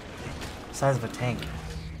 Size of a tank.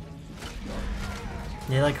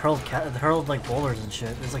 They like hurled like boulders and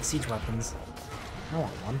shit. There's like siege weapons. I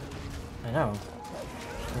want one. I know.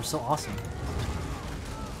 They're so awesome.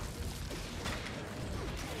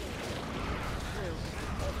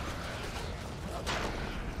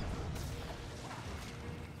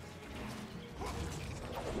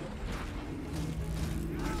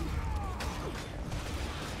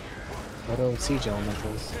 What are siege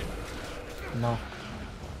elementals? No.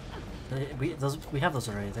 We have those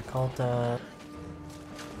already. They're called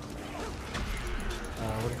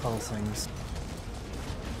what do you call those things?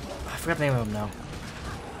 I forgot the name of them now.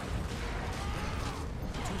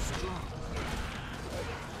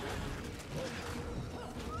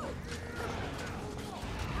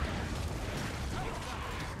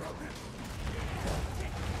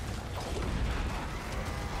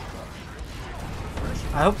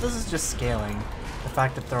 I hope this is just scaling. The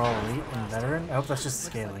fact that they're all elite and veteran, I hope that's just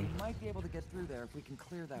scaling. We might be able to get through there if we can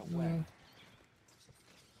clear that way.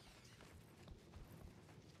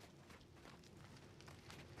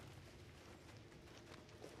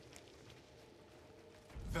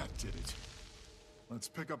 That did it. Let's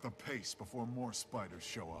pick up the pace before more spiders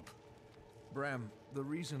show up. Bram, the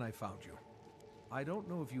reason I found you. I don't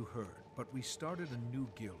know if you heard, but we started a new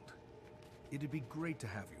guild. It'd be great to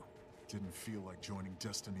have you. Didn't feel like joining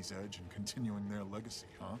Destiny's Edge and continuing their legacy,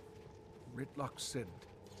 huh? Ritlock said...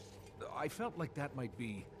 I felt like that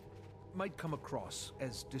might come across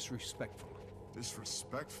as disrespectful.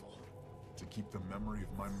 Disrespectful? To keep the memory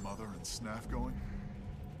of my mother and Snaff going?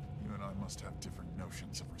 You and I must have different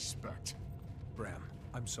notions of respect. Bram,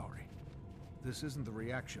 I'm sorry. This isn't the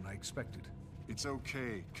reaction I expected. It's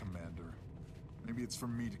okay, Commander. Maybe it's for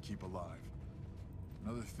me to keep alive.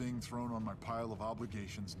 Another thing thrown on my pile of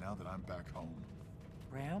obligations now that I'm back home.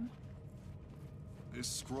 Ram? This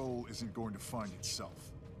scroll isn't going to find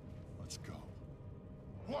itself. Let's go.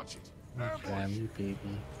 Watch it! Damn you, baby.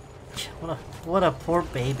 What a poor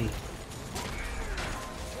baby.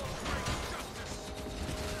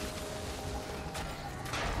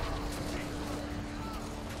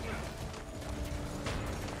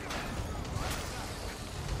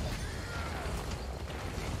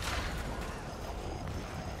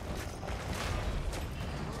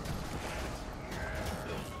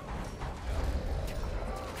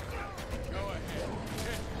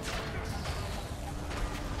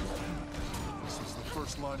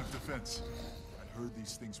 Line of defense. I'd heard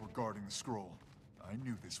these things were guarding the scroll. I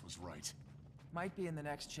knew this was right. Might be in the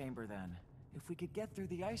next chamber then. If we could get through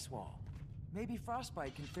the ice wall, maybe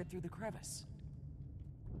Frostbite can fit through the crevice.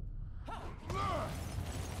 Or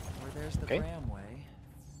there's the Bram way.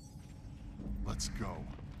 Let's go.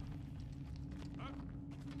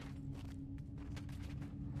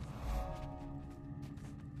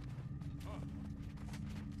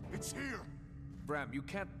 It's here! Bram, you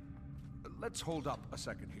can't... Let's hold up a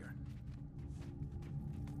second here.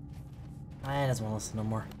 I doesn't want to listen no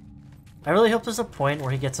more. I really hope there's a point where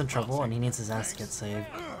he gets in trouble and he needs his ass to get saved.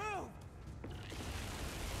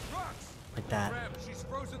 Like that. Bram, she's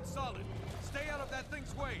frozen solid. Stay out of that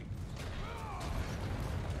thing's way.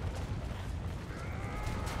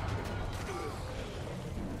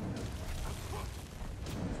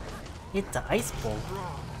 Hit the ice ball.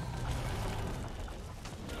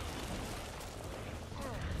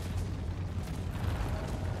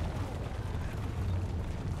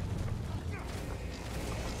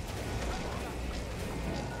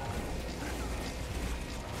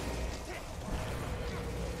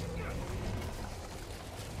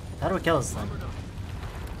 How do we kill this thing?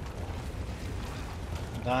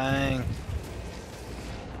 Dang.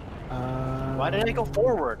 Why did I go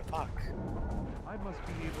forward? Fuck. I must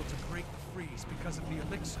be able to break the freeze because of the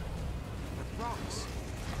elixir. The rocks.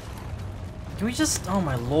 Can we just... Oh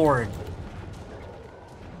my lord.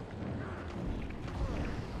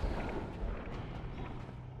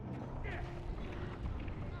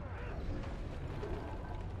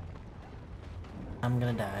 I'm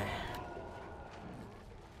gonna die.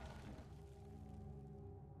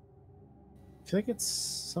 feel like it's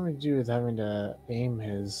something to do with having to aim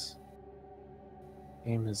his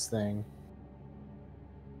thing.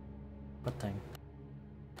 What thing?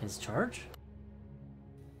 His charge?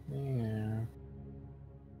 Yeah.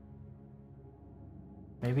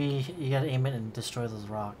 Maybe you gotta aim it and destroy those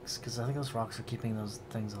rocks, because I think those rocks are keeping those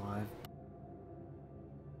things alive.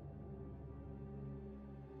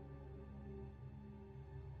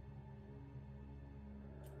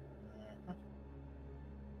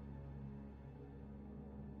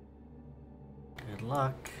 Good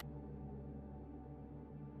luck.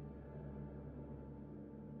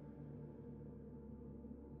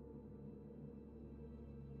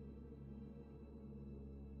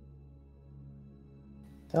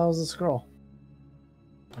 The hell's the scroll?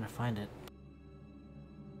 I'm gonna find it.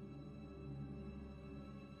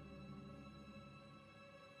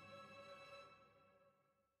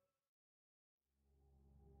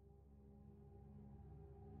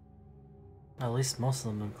 At least most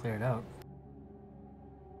of them have been cleared out.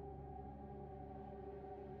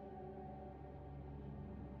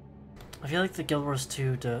 I feel like the Guild Wars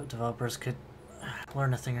 2 developers could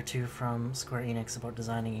learn a thing or two from Square Enix about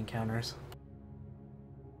designing encounters.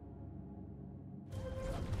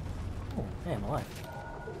 Oh, hey, I'm alive.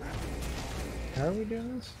 How are we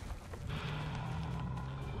doing this?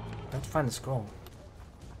 I have to find the scroll.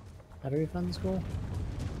 How do we find the scroll?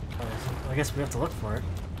 I guess we have to look for it.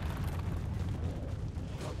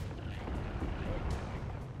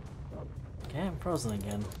 Okay, I'm frozen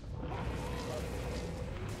again.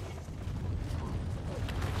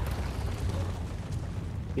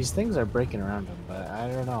 These things are breaking around him, but I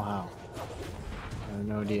don't know how. I have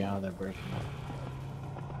no idea how they're breaking up.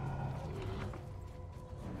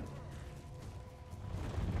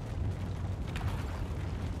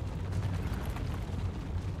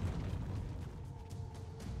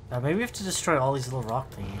 Maybe we have to destroy all these little rock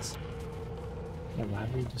thingies. Yeah, but how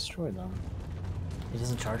do you destroy them? He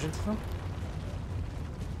doesn't charge into them?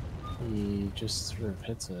 He just sort of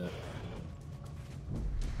hits it.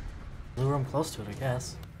 Lure him close to it, I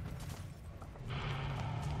guess.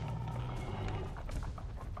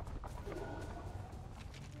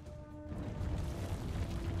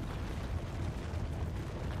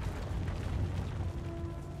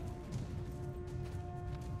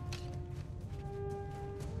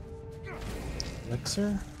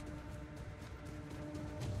 Elixir?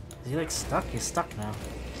 Is he like stuck? He's stuck now.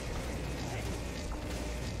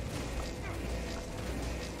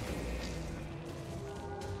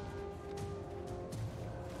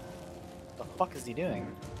 The fuck is he doing?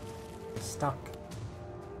 He's stuck.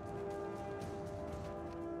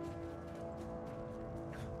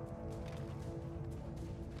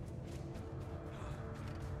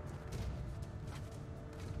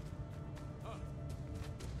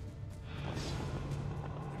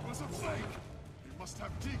 It was a fake! You must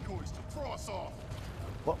have decoys to throw us off!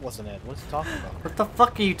 What wasn't it? What's he talking about? What the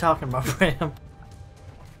fuck are you talking about, Braham?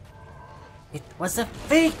 It was a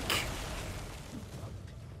fake!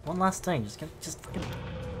 One last thing, just fucking...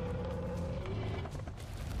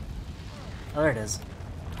 Oh, there it is.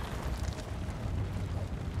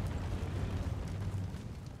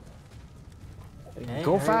 Okay,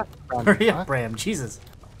 Go fast! Hurry up, Braham, Jesus.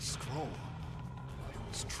 Scroll. It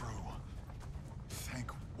was true.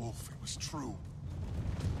 Thank Wolf, it was true.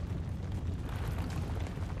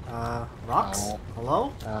 Rocks?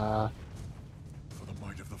 Hello? For the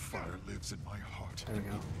might of the fire lives in my heart. There we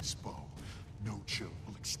go. In this bow, no chill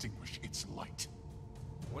will extinguish its light.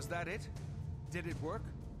 Was that it? Did it work?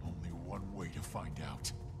 Only one way to find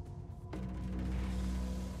out.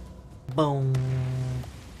 Boom.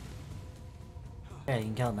 Yeah, you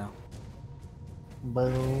can kill it now.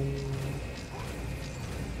 Boom.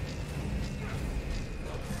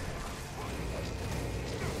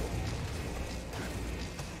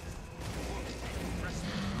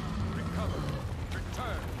 Recover.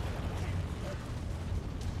 Return.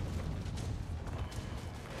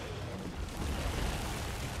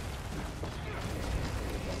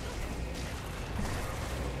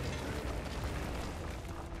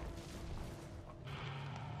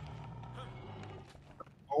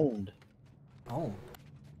 Owned. Oh.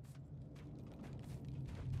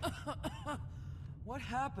 What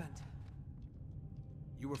happened?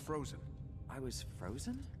 You were frozen. I was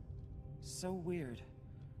frozen? So weird.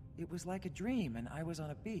 It was like a dream, and I was on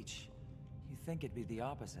a beach. You'd think it'd be the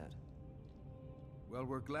opposite. Well,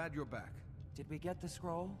 we're glad you're back. Did we get the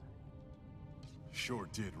scroll? Sure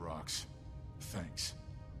did, Rox. Thanks.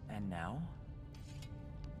 And now?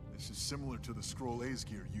 This is similar to the scroll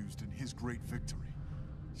Aesgeir used in his great victory.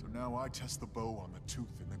 So now I test the bow on the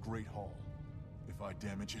tooth in the Great Hall. If I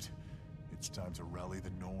damage it, It's time to rally the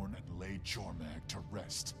Norn and lay Jormag to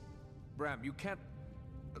rest. Bram, you can't...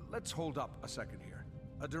 Let's hold up a second here.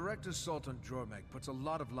 A direct assault on Jormag puts a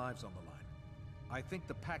lot of lives on the line. I think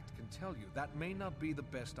the Pact can tell you that may not be the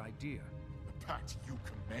best idea. The Pact you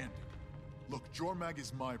commanded. Look, Jormag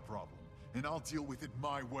is my problem, and I'll deal with it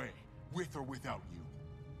my way, with or without you.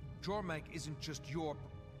 Jormag isn't just your...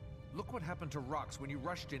 Look what happened to Rox when you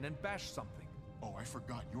rushed in and bashed something. Oh, I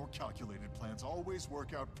forgot your calculated plans always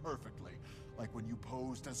work out perfectly. Like when you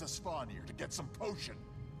posed as a Svanir to get some potion.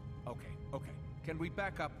 Okay. Can we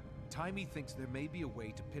back up? Timey thinks there may be a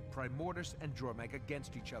way to pit Primordus and Jormag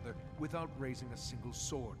against each other without raising a single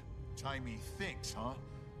sword. Timey thinks, huh?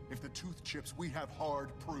 If the tooth chips, we have hard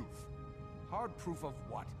proof. Hard proof of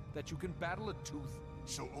what? That you can battle a tooth?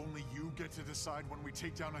 So only you get to decide when we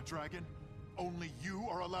take down a dragon? Only you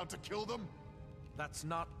are allowed to kill them? That's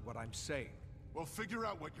not what I'm saying. Well, figure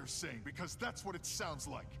out what you're saying, because that's what it sounds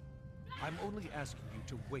like. I'm only asking you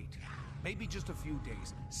to wait. Maybe just a few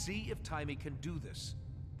days. See if Timey can do this.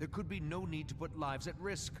 There could be no need to put lives at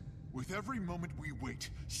risk. With every moment we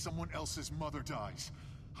wait, someone else's mother dies.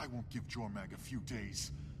 I won't give Jormag a few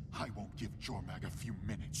days. I won't give Jormag a few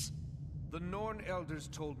minutes. The Norn elders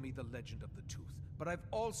told me the legend of the tooth, but I've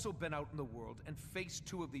also been out in the world and faced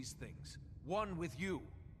two of these things. One with you.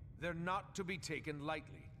 They're not to be taken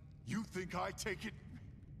lightly. You think I take it?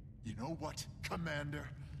 You know what, Commander?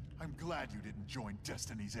 I'm glad you didn't join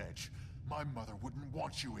Destiny's Edge. My mother wouldn't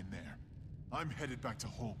want you in there. I'm headed back to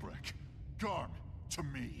Holbreck. Garm, to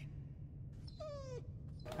me.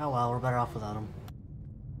 Oh well, we're better off without him.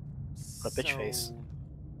 A bitch face.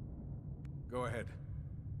 Go ahead.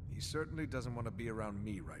 He certainly doesn't want to be around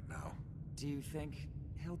me right now. Do you think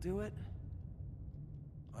he'll do it?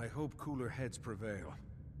 I hope cooler heads prevail.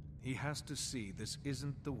 He has to see this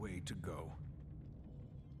isn't the way to go.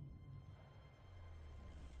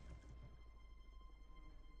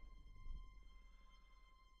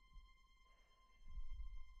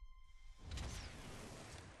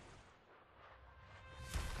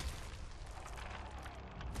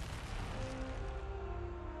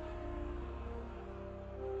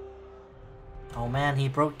 Oh man, he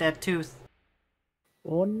broke that tooth.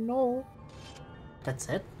 Oh no. That's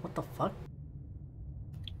it? What the fuck?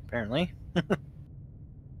 Apparently.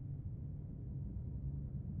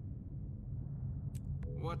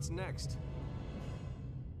 What's next?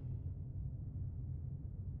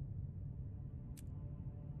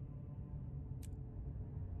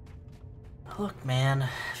 Look, man,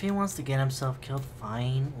 if he wants to get himself killed,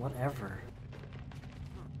 fine, whatever.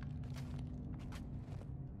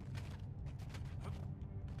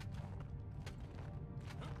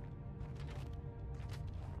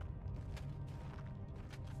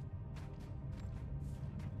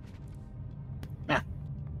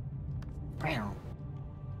 Brown.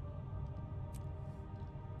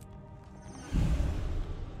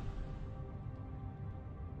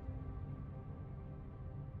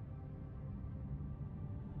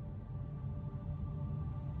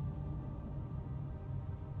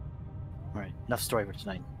 Alright, enough story for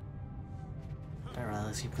tonight. Alright,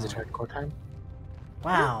 let's keep Is it going. hardcore time?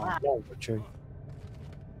 Wow. No, Richard.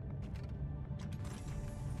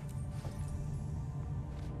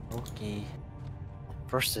 Okay.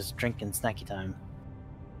 First is drinking snacky time.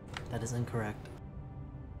 That is incorrect.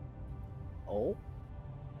 Oh?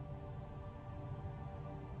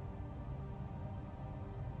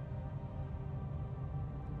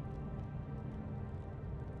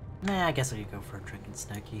 Nah, I guess I could go for a drinking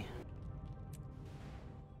snacky.